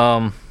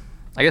 I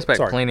guess back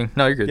Sorry. to cleaning.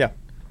 No, you're good. Yeah.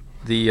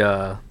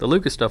 The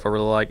Lucas stuff I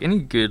really like. Any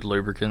good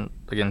lubricant,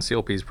 again,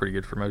 CLP is pretty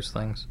good for most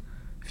things.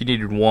 If you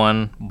needed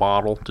one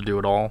bottle to do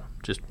it all,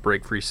 just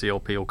break-free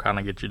CLP will kind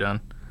of get you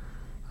done.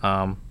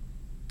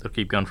 It'll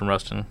keep gun from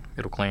rusting.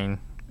 It'll clean.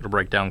 It'll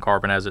break down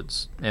carbon as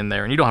it's in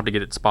there, and you don't have to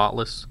get it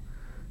spotless.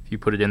 If you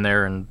put it in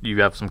there and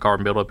you have some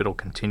carbon buildup, it'll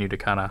continue to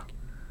kind of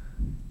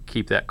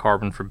keep that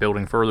carbon from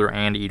building further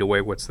and eat away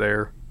what's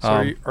there.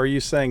 so are you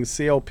saying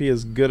CLP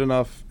is good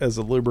enough as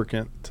a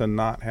lubricant to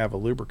not have a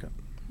lubricant?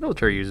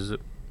 Military uses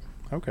it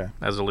Okay.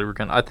 as a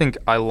lubricant. I think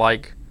I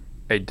like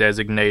a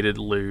designated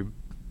lube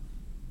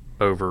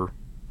over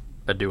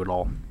a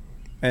do-it-all.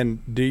 And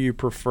do you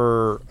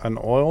prefer an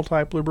oil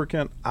type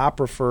lubricant? I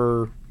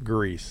prefer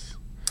grease.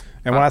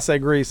 And when I say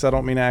grease, I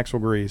don't mean actual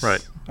grease.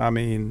 Right. I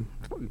mean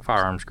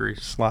Firearms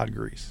grease. slide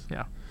grease.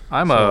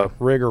 I'm So,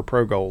 Rig or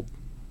Pro Gold.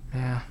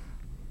 yeah.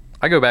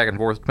 I go back and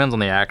forth. Depends on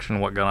the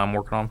action, what gun I'm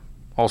working on.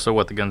 Also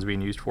what the gun's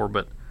being used for.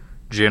 But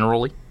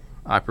generally,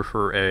 I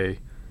prefer a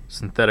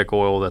synthetic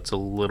oil that's a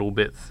little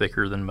bit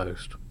thicker than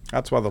most.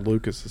 That's why the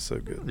Lucas is so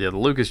good. Yeah, the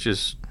Lucas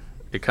just,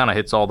 it kind of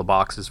hits all the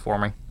boxes for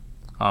me.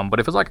 But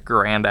if it's like a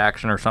grand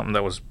action or something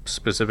that was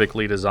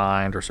specifically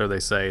designed, or so they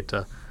say,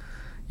 to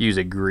use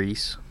a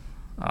grease,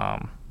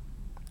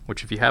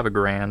 which if you have a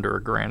grand or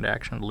a grand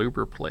action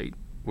luber plate,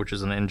 which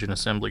is an engine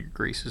assembly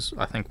grease, is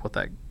I think what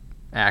that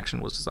action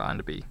was designed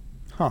to be.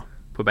 Huh.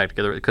 Put back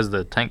together, because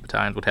the tank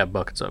battalions would have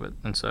buckets of it,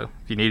 and so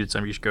if you needed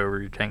some, you should go over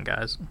to your tank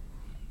guys.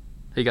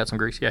 Hey, you got some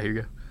grease? Yeah, here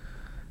you go.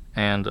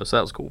 And so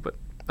that was cool, but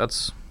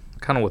that's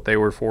kind of what they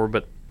were for.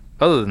 But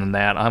other than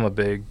that, I'm a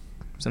big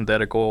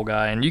synthetic oil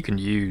guy, and you can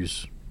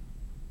use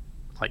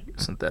like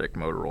synthetic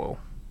motor oil.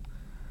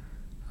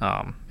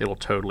 It'll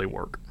totally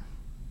work.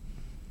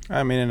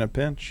 I mean, in a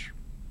pinch.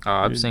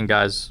 I've seen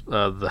guys.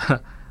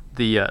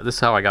 This is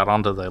how I got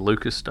onto the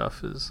Lucas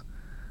stuff, is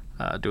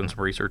doing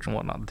some research and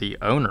whatnot. The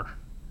owner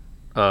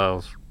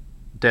of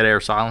Dead Air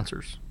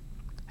Silencers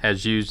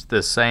has used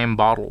the same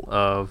bottle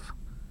of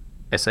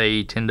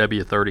SAE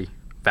 10W30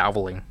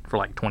 valvoline for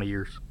like 20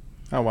 years.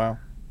 Oh, wow.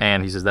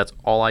 And he says, that's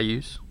all I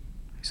use.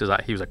 He says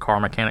he was a car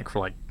mechanic for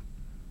like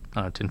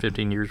 10,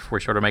 15 years before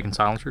he started making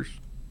silencers.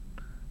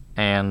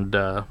 And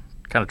kind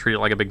of treat it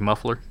like a big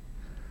muffler.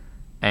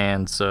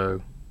 And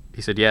so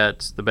he said, yeah,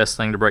 it's the best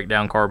thing to break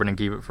down carbon and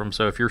keep it from.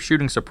 So if you're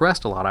shooting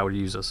suppressed a lot, I would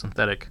use a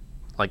synthetic.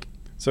 Like,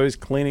 So he's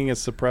cleaning his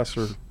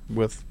suppressor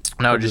with.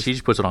 no, or just he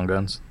just puts it on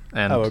guns.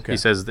 And Oh, okay. he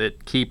says that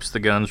it keeps the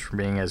guns from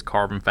being as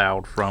carbon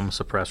fouled from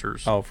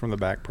suppressors. Oh, from the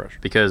back pressure.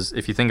 Because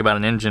if you think about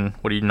an engine,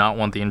 what do you not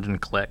want the engine to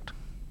collect?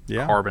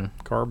 Yeah. Carbon.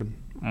 Carbon.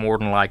 More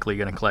than likely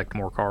going to collect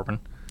more carbon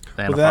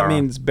than Well, a that firearm.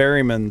 means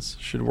Berryman's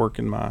should work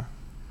in my.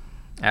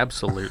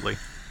 Absolutely.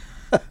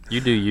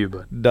 You do you,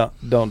 but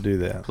Don't do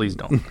that. please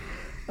don't.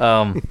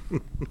 But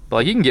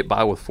like, you can get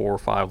by with 4 or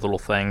 5 little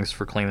things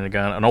for cleaning the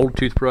gun. An old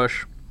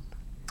toothbrush,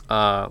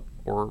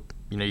 or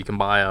you can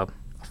buy a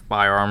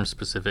firearm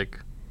specific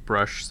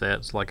brush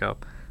sets.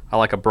 I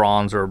like a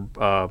bronze or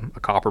a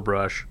copper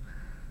brush.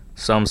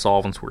 Some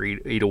solvents will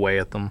eat away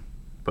at them,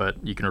 but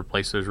you can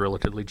replace those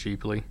relatively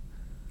cheaply.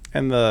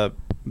 And the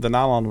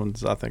nylon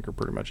ones, I think, are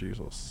pretty much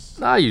useless.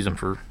 I use them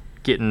for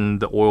getting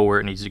the oil where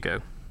it needs to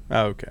go.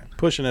 Oh, okay.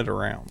 Pushing it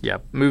around. Yeah,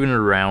 moving it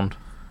around.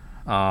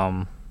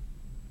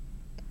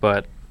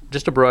 But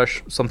just a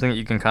brush, something that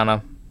you can kind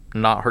of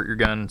not hurt your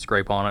gun and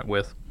scrape on it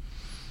with.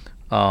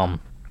 You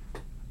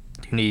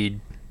need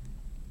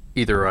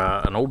either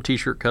an old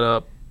t-shirt cut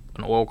up,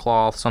 an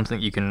oilcloth, something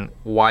that you can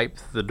wipe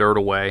the dirt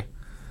away.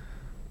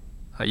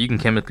 You can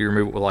chemically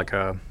remove it with like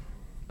a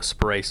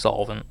spray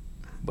solvent,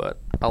 but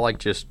I like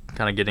just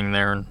kind of getting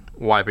there and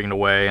wiping it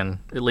away, and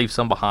it leaves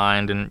some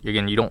behind. And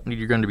again, you don't need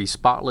your gun to be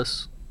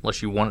spotless,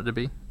 unless you want it to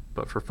be.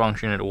 But for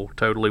function, it will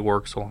totally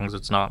work so long as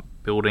it's not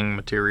building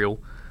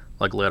material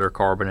like lead or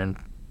carbon in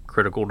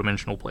critical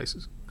dimensional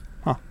places.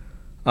 Huh.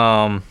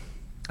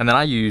 And then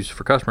I use,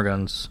 for customer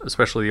guns,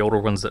 especially the older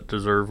ones that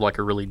deserve like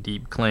a really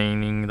deep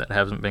cleaning that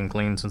haven't been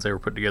cleaned since they were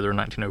put together in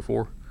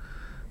 1904,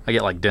 I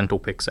get like dental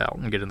picks out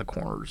and get in the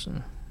corners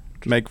and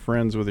make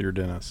friends with your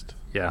dentist.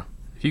 Yeah.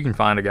 If you can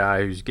find a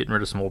guy who's getting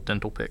rid of some old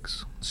dental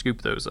picks,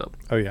 scoop those up.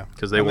 Oh, yeah.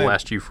 Because they will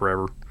last you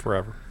forever.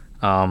 Forever.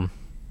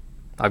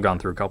 I've gone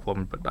through a couple of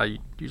them, but I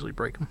usually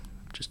break them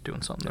just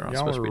doing something they're not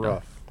supposed to be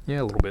done.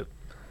 Yeah, a little bit.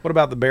 What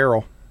about the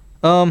barrel?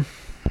 Man,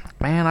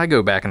 I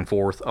go back and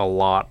forth a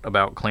lot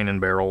about cleaning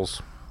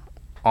barrels.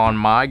 On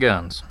my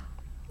guns,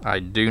 I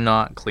do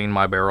not clean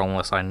my barrel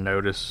unless I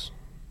notice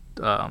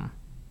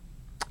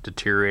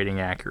deteriorating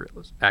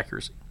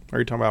accuracy. Are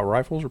you talking about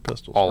rifles or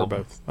pistols? All or of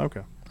them. both?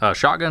 Okay.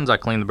 Shotguns, I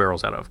clean the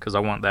barrels out of because I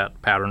want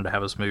that pattern to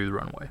have a smooth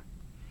runway.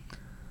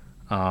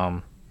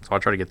 So I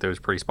try to get those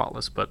pretty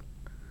spotless, but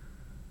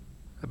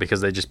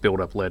because they just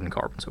build up lead and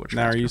carbon so much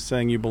Now, faster. are you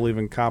saying you believe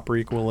in copper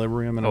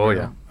equilibrium in a Oh,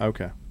 barrel? Yeah.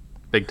 Okay.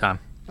 Big time.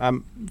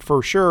 I'm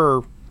for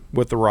sure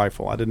with the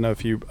rifle. I didn't know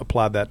if you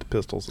applied that to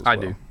pistols as well. I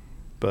do.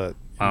 But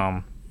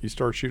you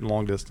start shooting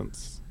long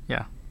distance.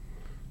 Yeah.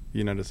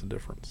 You notice a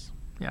difference.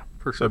 Yeah,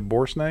 for So sure.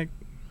 bore snake?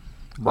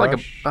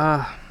 Brush?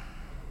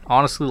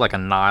 Honestly, like a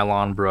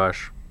nylon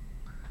brush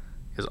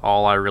is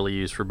all I really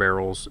use for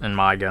barrels in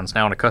my guns.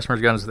 Now, in a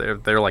customer's guns,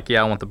 they're like,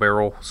 yeah, I want the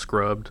barrel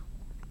scrubbed.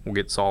 We'll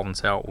get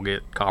solvents out. We'll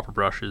get copper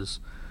brushes.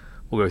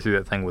 We'll go through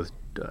that thing with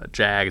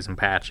jags and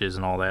patches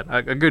and all that.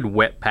 A good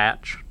wet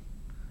patch,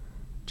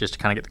 just to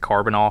kind of get the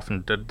carbon off,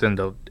 and then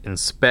to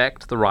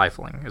inspect the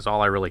rifling is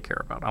all I really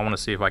care about. I want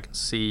to see if I can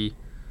see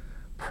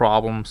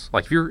problems.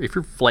 Like if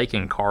you're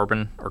flaking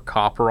carbon or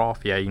copper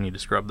off, yeah, you need to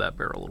scrub that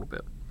barrel a little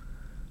bit.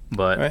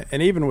 But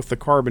And even with the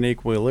carbon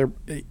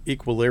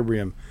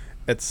equilibrium,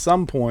 at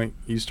some point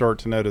you start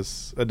to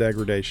notice a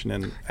degradation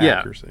in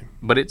accuracy.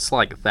 But it's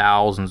like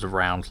thousands of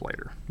rounds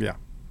later. Yeah.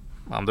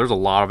 There's a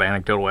lot of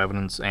anecdotal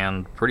evidence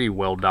and pretty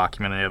well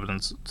documented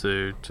evidence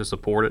to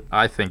support it.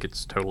 I think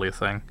it's totally a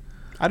thing.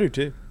 I do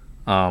too.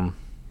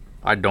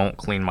 I don't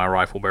clean my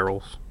rifle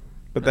barrels.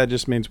 But that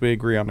just means we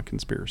agree on a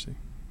conspiracy.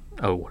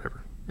 Oh,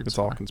 whatever. It's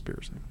all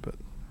conspiracy, but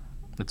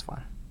it's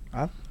fine.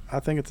 I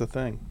think it's a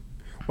thing.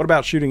 What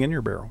about shooting in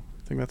your barrel?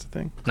 Think that's a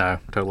thing? No,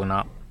 totally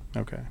not.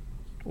 Okay.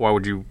 Why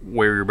would you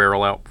wear your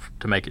barrel out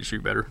to make it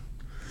shoot better?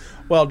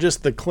 Well,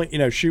 just the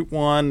clean, shoot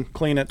one,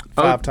 clean it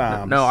 5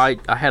 times. No, I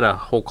had a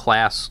whole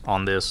class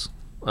on this,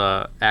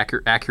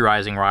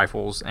 accurizing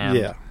rifles,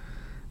 and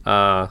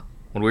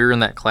when we were in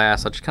that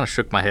class, I just kind of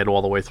shook my head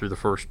all the way through the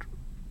first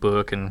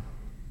book, and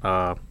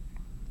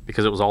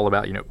because it was all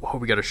about,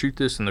 we got to shoot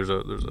this, and there's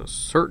a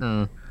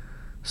certain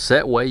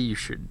set way you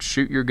should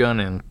shoot your gun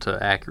into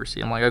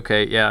accuracy. I'm like,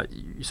 okay, yeah,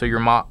 so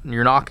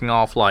you're knocking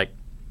off like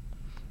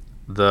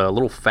the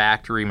little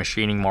factory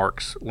machining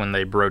marks when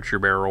they broach your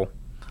barrel,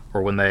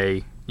 or when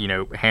they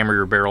hammer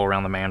your barrel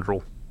around the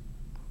mandrel.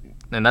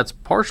 And that's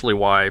partially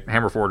why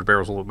hammer forged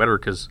barrels are a little better,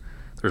 because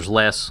there's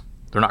less,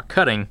 they're not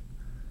cutting,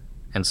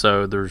 and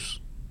so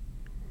there's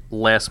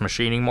less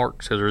machining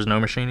marks because there's no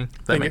machining.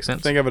 If that makes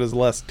sense. Think of it as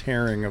less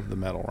tearing of the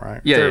metal,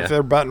 right? Yeah, If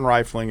they're button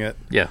rifling it,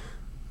 yeah,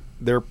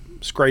 they're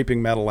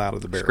scraping metal out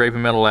of the barrel.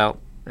 Scraping metal out.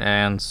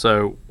 And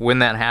so when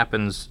that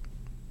happens,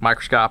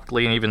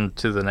 microscopically and even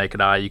to the naked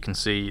eye, you can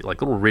see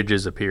like little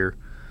ridges appear.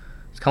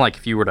 It's kind of like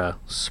if you were to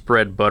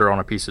spread butter on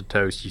a piece of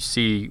toast, you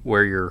see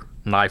where your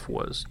knife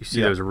was. You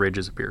see those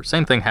ridges appear.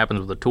 Same thing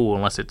happens with a tool,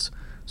 unless it's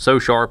so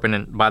sharp,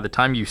 and by the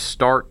time you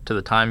start to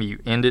the time you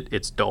end it,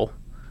 it's dull.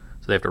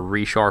 So they have to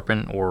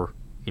resharpen, or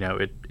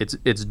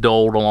it's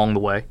dulled along the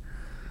way.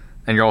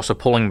 And you're also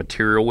pulling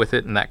material with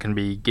it, and that can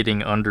be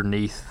getting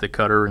underneath the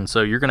cutter, and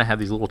so you're going to have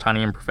these little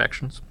tiny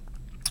imperfections.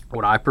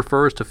 What I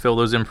prefer is to fill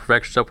those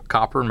imperfections up with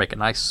copper and make a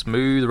nice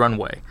smooth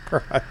runway,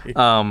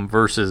 Right.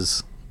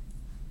 versus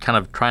kind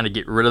of trying to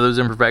get rid of those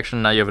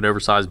imperfections. Now you have an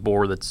oversized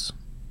bore that's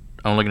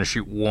only going to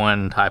shoot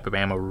one type of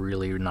ammo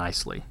really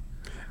nicely.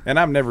 And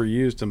I've never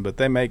used them, but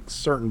they make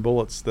certain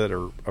bullets that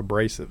are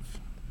abrasive.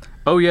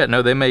 Oh yeah,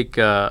 no, they make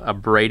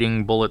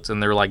abrading bullets,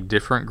 and they're like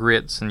different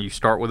grits, and you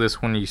start with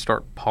this one, you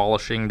start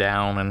polishing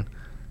down, and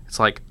it's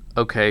like,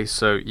 okay,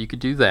 so you could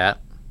do that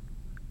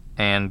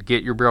and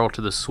get your barrel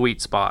to the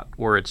sweet spot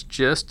where it's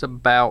just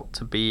about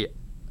to be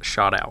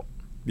shot out.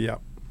 Yeah.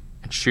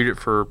 And shoot it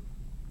for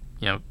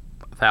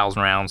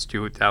 1,000 rounds,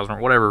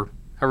 2,000, whatever,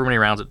 however many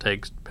rounds it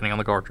takes, depending on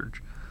the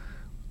cartridge.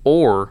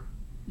 Or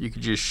you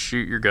could just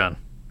shoot your gun,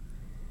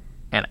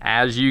 and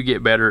as you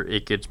get better,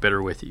 it gets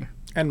better with you.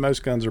 And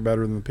most guns are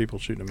better than the people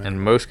shooting them.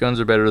 And most guns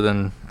are better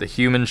than the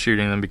humans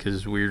shooting them,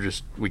 because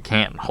we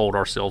can't hold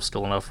ourselves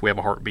still enough. We have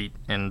a heartbeat,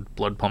 and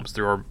blood pumps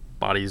through our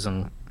bodies,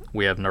 and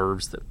we have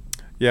nerves that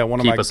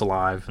keep us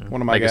alive and one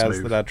of my make us guys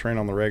move. that I train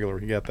on the regular,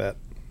 he got that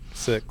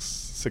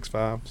 6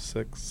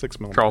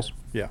 millimeter. Charles.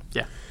 Yeah.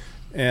 Yeah.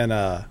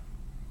 And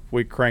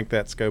we cranked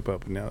that scope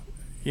up. Now,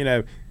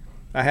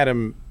 I had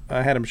him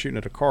shooting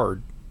at a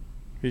card.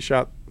 He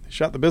shot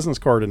the business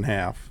card in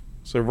half,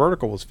 so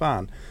vertical was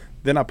fine.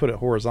 Then I put it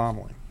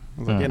horizontally.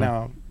 was like,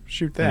 now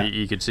shoot that. And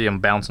you could see him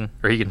bouncing,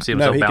 or he can see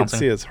No, himself he bouncing. could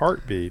see his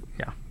heartbeat.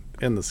 Yeah.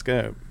 In the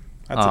scope.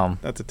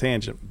 That's a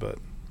tangent, but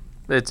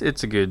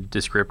it's a good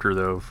descriptor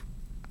though.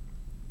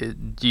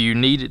 Do you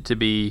need it to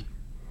be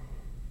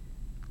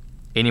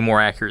any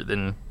more accurate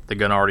than the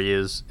gun already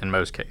is in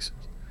most cases?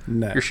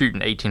 no. You're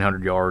shooting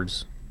 1,800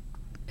 yards,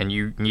 and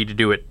you need to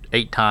do it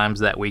 8 times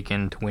that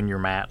weekend to win your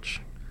match.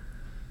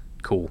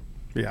 Cool.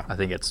 Yeah. I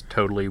think it's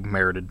totally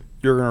merited.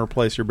 You're going to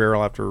replace your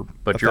barrel after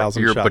But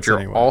 1,000 shots but you're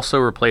anyway. also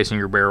replacing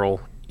your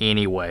barrel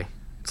anyway.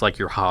 It's like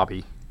your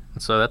hobby,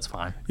 and so that's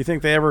fine. You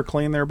think they ever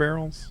clean their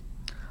barrels,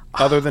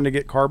 other than to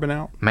get carbon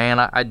out? Man,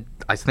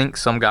 I think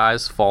some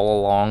guys fall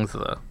along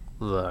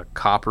the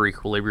copper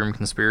equilibrium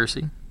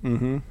conspiracy,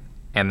 Mm-hmm.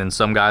 and then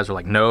some guys are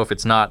like, no, if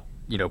it's not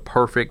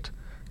perfect,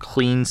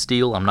 clean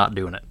steel, I'm not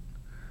doing it.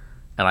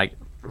 And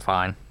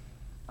fine,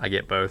 I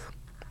get both.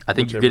 I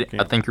think Whichever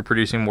I think you're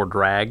producing more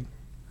drag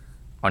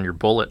on your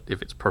bullet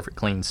if it's perfect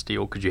clean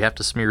steel, because you have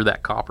to smear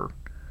that copper.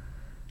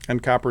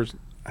 And copper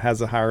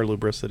has a higher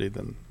lubricity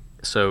than.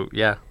 So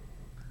yeah,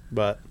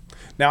 But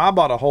now I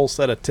bought a whole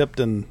set of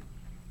Tipton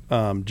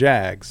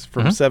Jags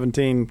from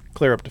 17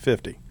 clear up to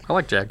 50. I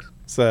like Jags.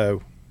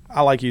 So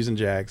I like using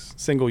Jags,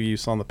 single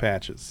use on the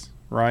patches,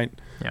 right?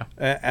 Yeah.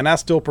 And I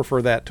still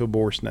prefer that to a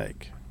bore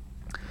snake.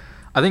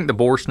 I think the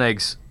bore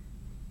snake's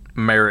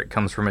merit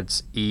comes from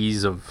its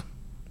ease of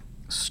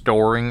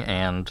storing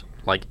and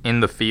like in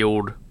the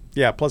field.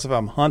 Yeah, plus if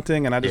I'm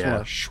hunting and I just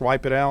want to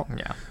swipe it out.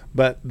 Yeah.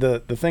 But the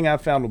thing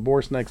I've found with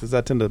bore snakes is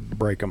I tend to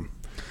break them,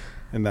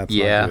 and that's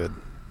Yeah. not good.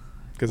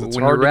 Because it's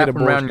When hard you to wrap get a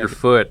them bore around your snake.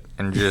 foot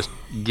and just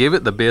give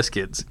it the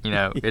biscuits,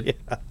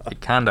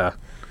 it kind of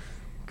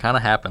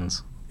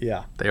happens.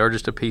 Yeah, They are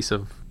just a piece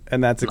of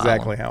and that's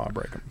exactly nylon. how I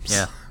break them.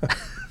 Yeah.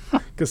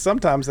 Because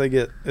sometimes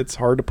it's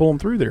hard to pull them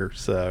through there.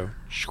 So,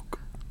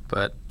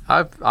 But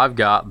I've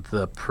got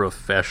the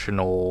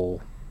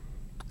professional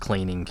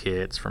cleaning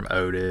kits from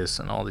Otis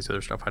and all these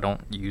other stuff. I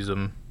don't use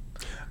them.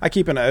 I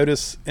keep an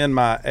Otis in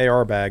my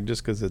AR bag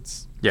just because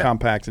it's Yeah.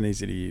 compact and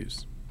easy to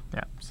use.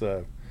 Yeah.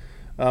 So,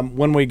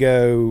 when we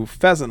go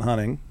pheasant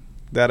hunting,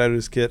 that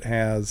Otis kit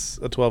has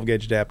a 12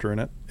 gauge adapter in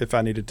it. If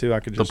I needed to, I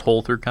could The just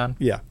pull through kind.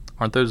 yeah.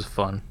 Aren't those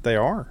fun? They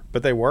are,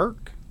 but they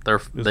work.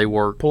 They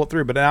work. Pull it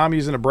through. But now I'm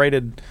using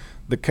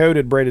the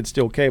coated braided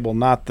steel cable,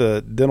 not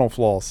the dental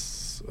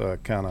floss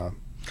kind of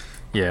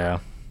Yeah.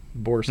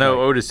 bore snake.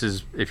 No, Otis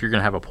is, if you're going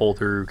to have a pull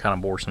through kind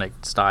of bore snake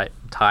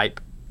type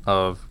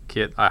of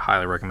kit, I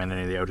highly recommend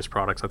any of the Otis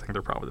products. I think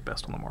they're probably the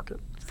best on the market.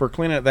 For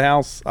cleaning at the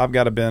house, I've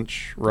got a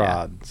bench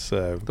rod.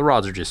 So The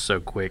rods are just so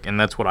quick, and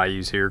that's what I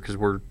use here because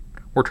we're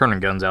turning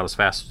guns out as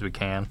fast as we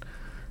can.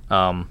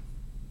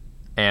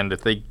 And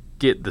if they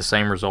get the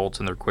same results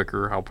and they're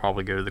quicker, I'll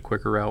probably go to the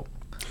quicker route.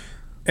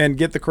 and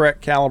get the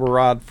correct caliber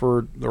rod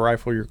for the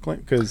rifle you're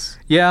cleaning. Because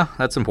Yeah,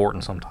 that's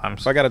important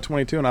sometimes. if I got a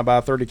 22 and I buy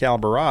a 30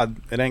 caliber rod,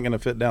 it ain't going to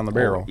fit down the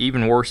barrel. Or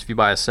even worse, if you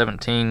buy a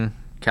 17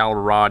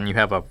 caliber rod and you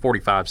have a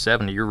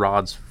 45-70, your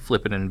rod's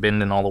flipping and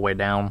bending all the way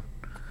down.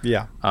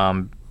 Yeah.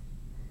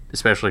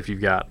 Especially if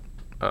you've got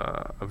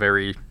a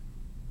very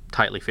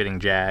tightly fitting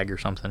jag or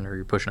something, or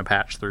you're pushing a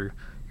patch through,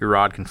 your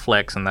rod can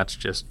flex, and that's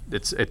just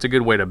it's a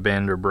good way to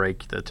bend or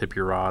break the tip of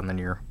your rod, and then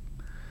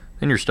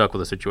you're stuck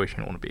with a situation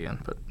you don't want to be in.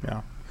 But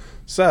Yeah.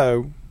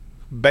 So,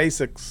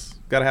 basics.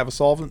 Got to have a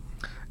solvent.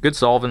 good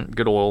solvent,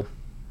 good oil,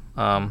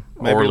 Maybe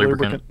or a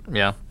lubricant.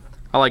 Yeah,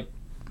 I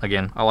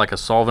like a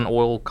solvent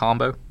oil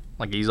combo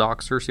like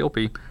Ezox or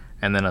CLP,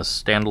 and then a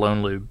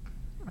standalone lube,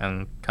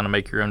 and kind of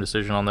make your own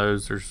decision on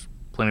those. There's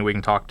plenty we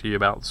can talk to you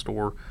about at the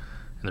store,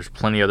 and there's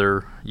plenty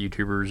other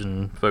YouTubers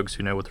and folks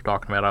who know what they're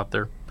talking about out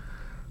there.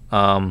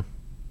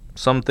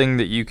 Something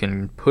that you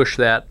can push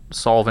that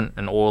solvent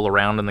and oil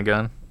around in the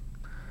gun,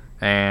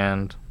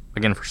 and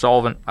again for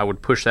solvent, I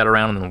would push that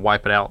around and then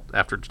wipe it out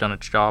after it's done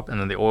its job,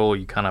 and then the oil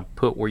you kind of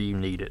put where you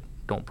need it.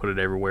 Don't put it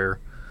everywhere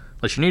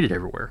unless you need it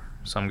everywhere.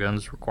 Some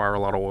guns require a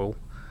lot of oil.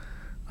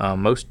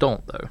 Most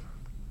don't though.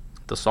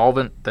 The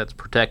solvent that's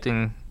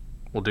protecting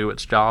will do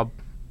its job,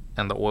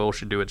 and the oil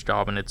should do its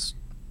job in its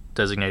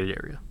designated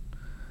area.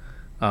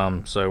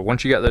 So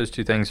once you got those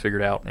two things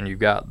figured out and you've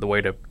got the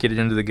way to get it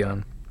into the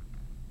gun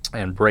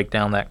and break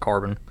down that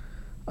carbon,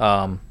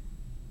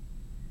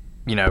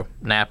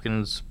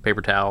 napkins,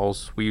 paper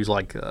towels. We use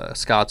like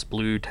Scott's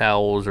Blue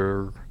towels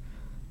or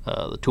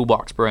the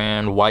Toolbox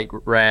brand white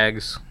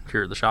rags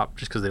here at the shop,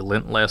 just because they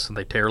lint less and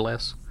they tear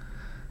less.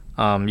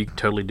 You can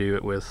totally do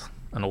it with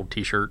an old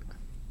t-shirt,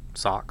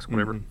 socks,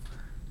 whatever.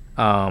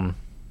 And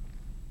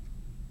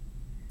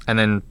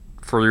then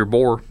for your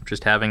bore,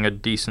 just having a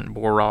decent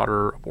bore rod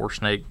or a bore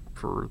snake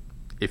for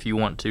if you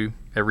want to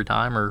every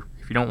time, or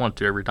if you don't want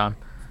to every time,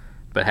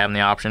 but having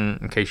the option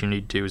in case you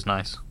need to is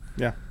nice.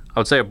 Yeah. I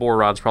would say a bore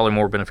rod's probably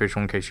more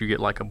beneficial in case you get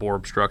like a bore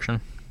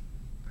obstruction,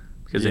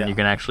 because then you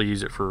can actually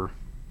use it for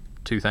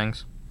two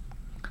things.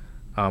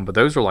 But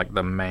those are like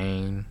the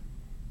main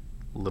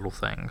little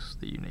things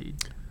that you need.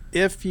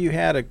 If you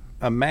had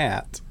a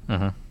mat,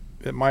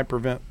 it might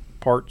prevent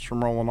parts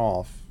from rolling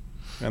off,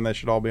 and they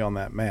should all be on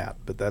that mat,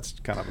 but that's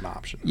kind of an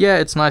option. Yeah,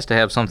 it's nice to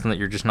have something that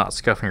you're just not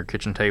scuffing your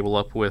kitchen table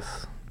up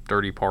with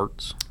dirty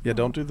parts. Yeah,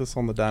 don't do this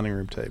on the dining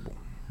room table.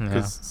 Yeah.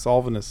 Because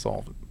solvent is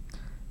solvent.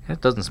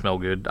 It doesn't smell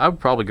good. I would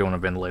probably go in a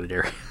ventilated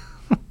area.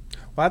 Well,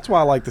 that's why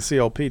I like the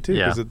CLP too,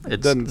 because Yeah, it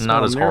it's doesn't smell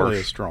not as nearly harsh.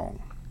 as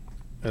strong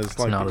as It's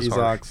like not the as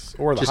harsh. Ezox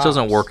or the Just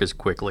doesn't hops. work as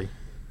quickly.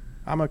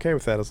 I'm okay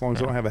with that as long as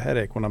I Yeah. don't have a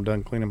headache when I'm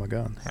done cleaning my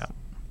guns. Yeah.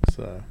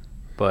 So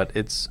But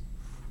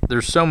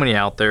there's so many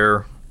out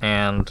there,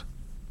 and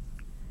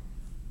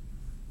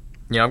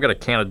I've got a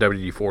can of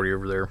WD-40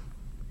 over there.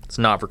 It's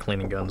not for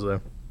cleaning guns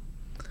though.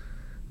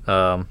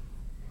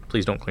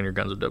 Please don't clean your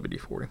guns with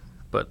WD-40.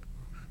 But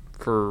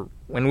for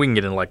when we can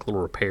get into like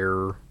little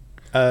repair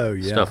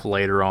stuff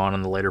later on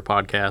in the later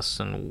podcasts,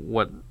 and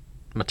what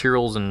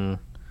materials and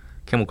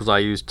chemicals I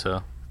use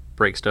to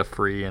break stuff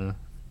free and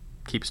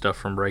keep stuff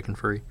from breaking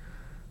free.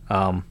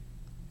 But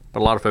a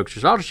lot of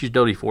folks I'll just use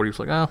WD-40. It's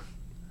like, I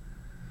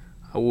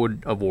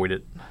would avoid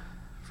it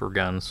for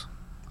guns.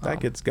 That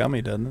gets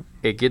gummy, doesn't it?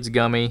 It gets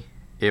gummy.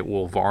 It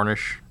will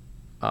varnish.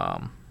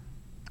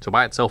 So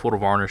by itself, it'll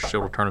varnish.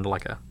 It'll turn into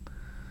like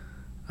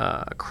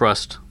a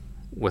crust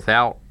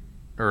without,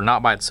 or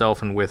not by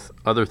itself, and with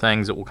other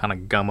things it will kind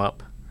of gum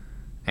up.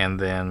 And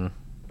then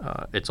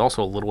it's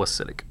also a little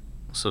acidic.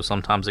 So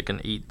sometimes it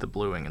can eat the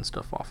bluing and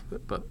stuff off of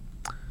it. But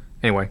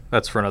anyway,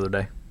 that's for another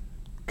day.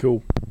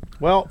 Cool.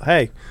 Well,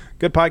 hey,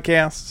 good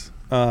podcast.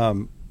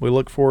 We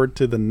look forward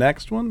to the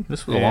next one.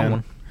 This was a long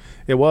one.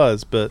 It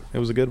was, but it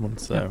was a good one.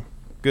 So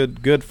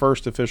good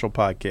first official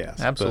podcast.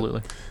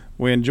 Absolutely.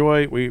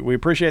 But we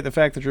appreciate the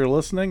fact that you're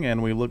listening,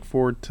 and we look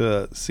forward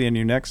to seeing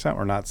you next time,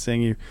 or not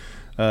seeing you,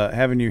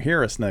 having you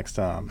hear us next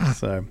time.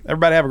 So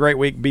everybody have a great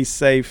week. Be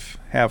safe.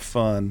 Have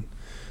fun.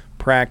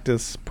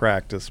 Practice.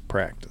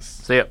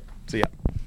 See ya. See ya.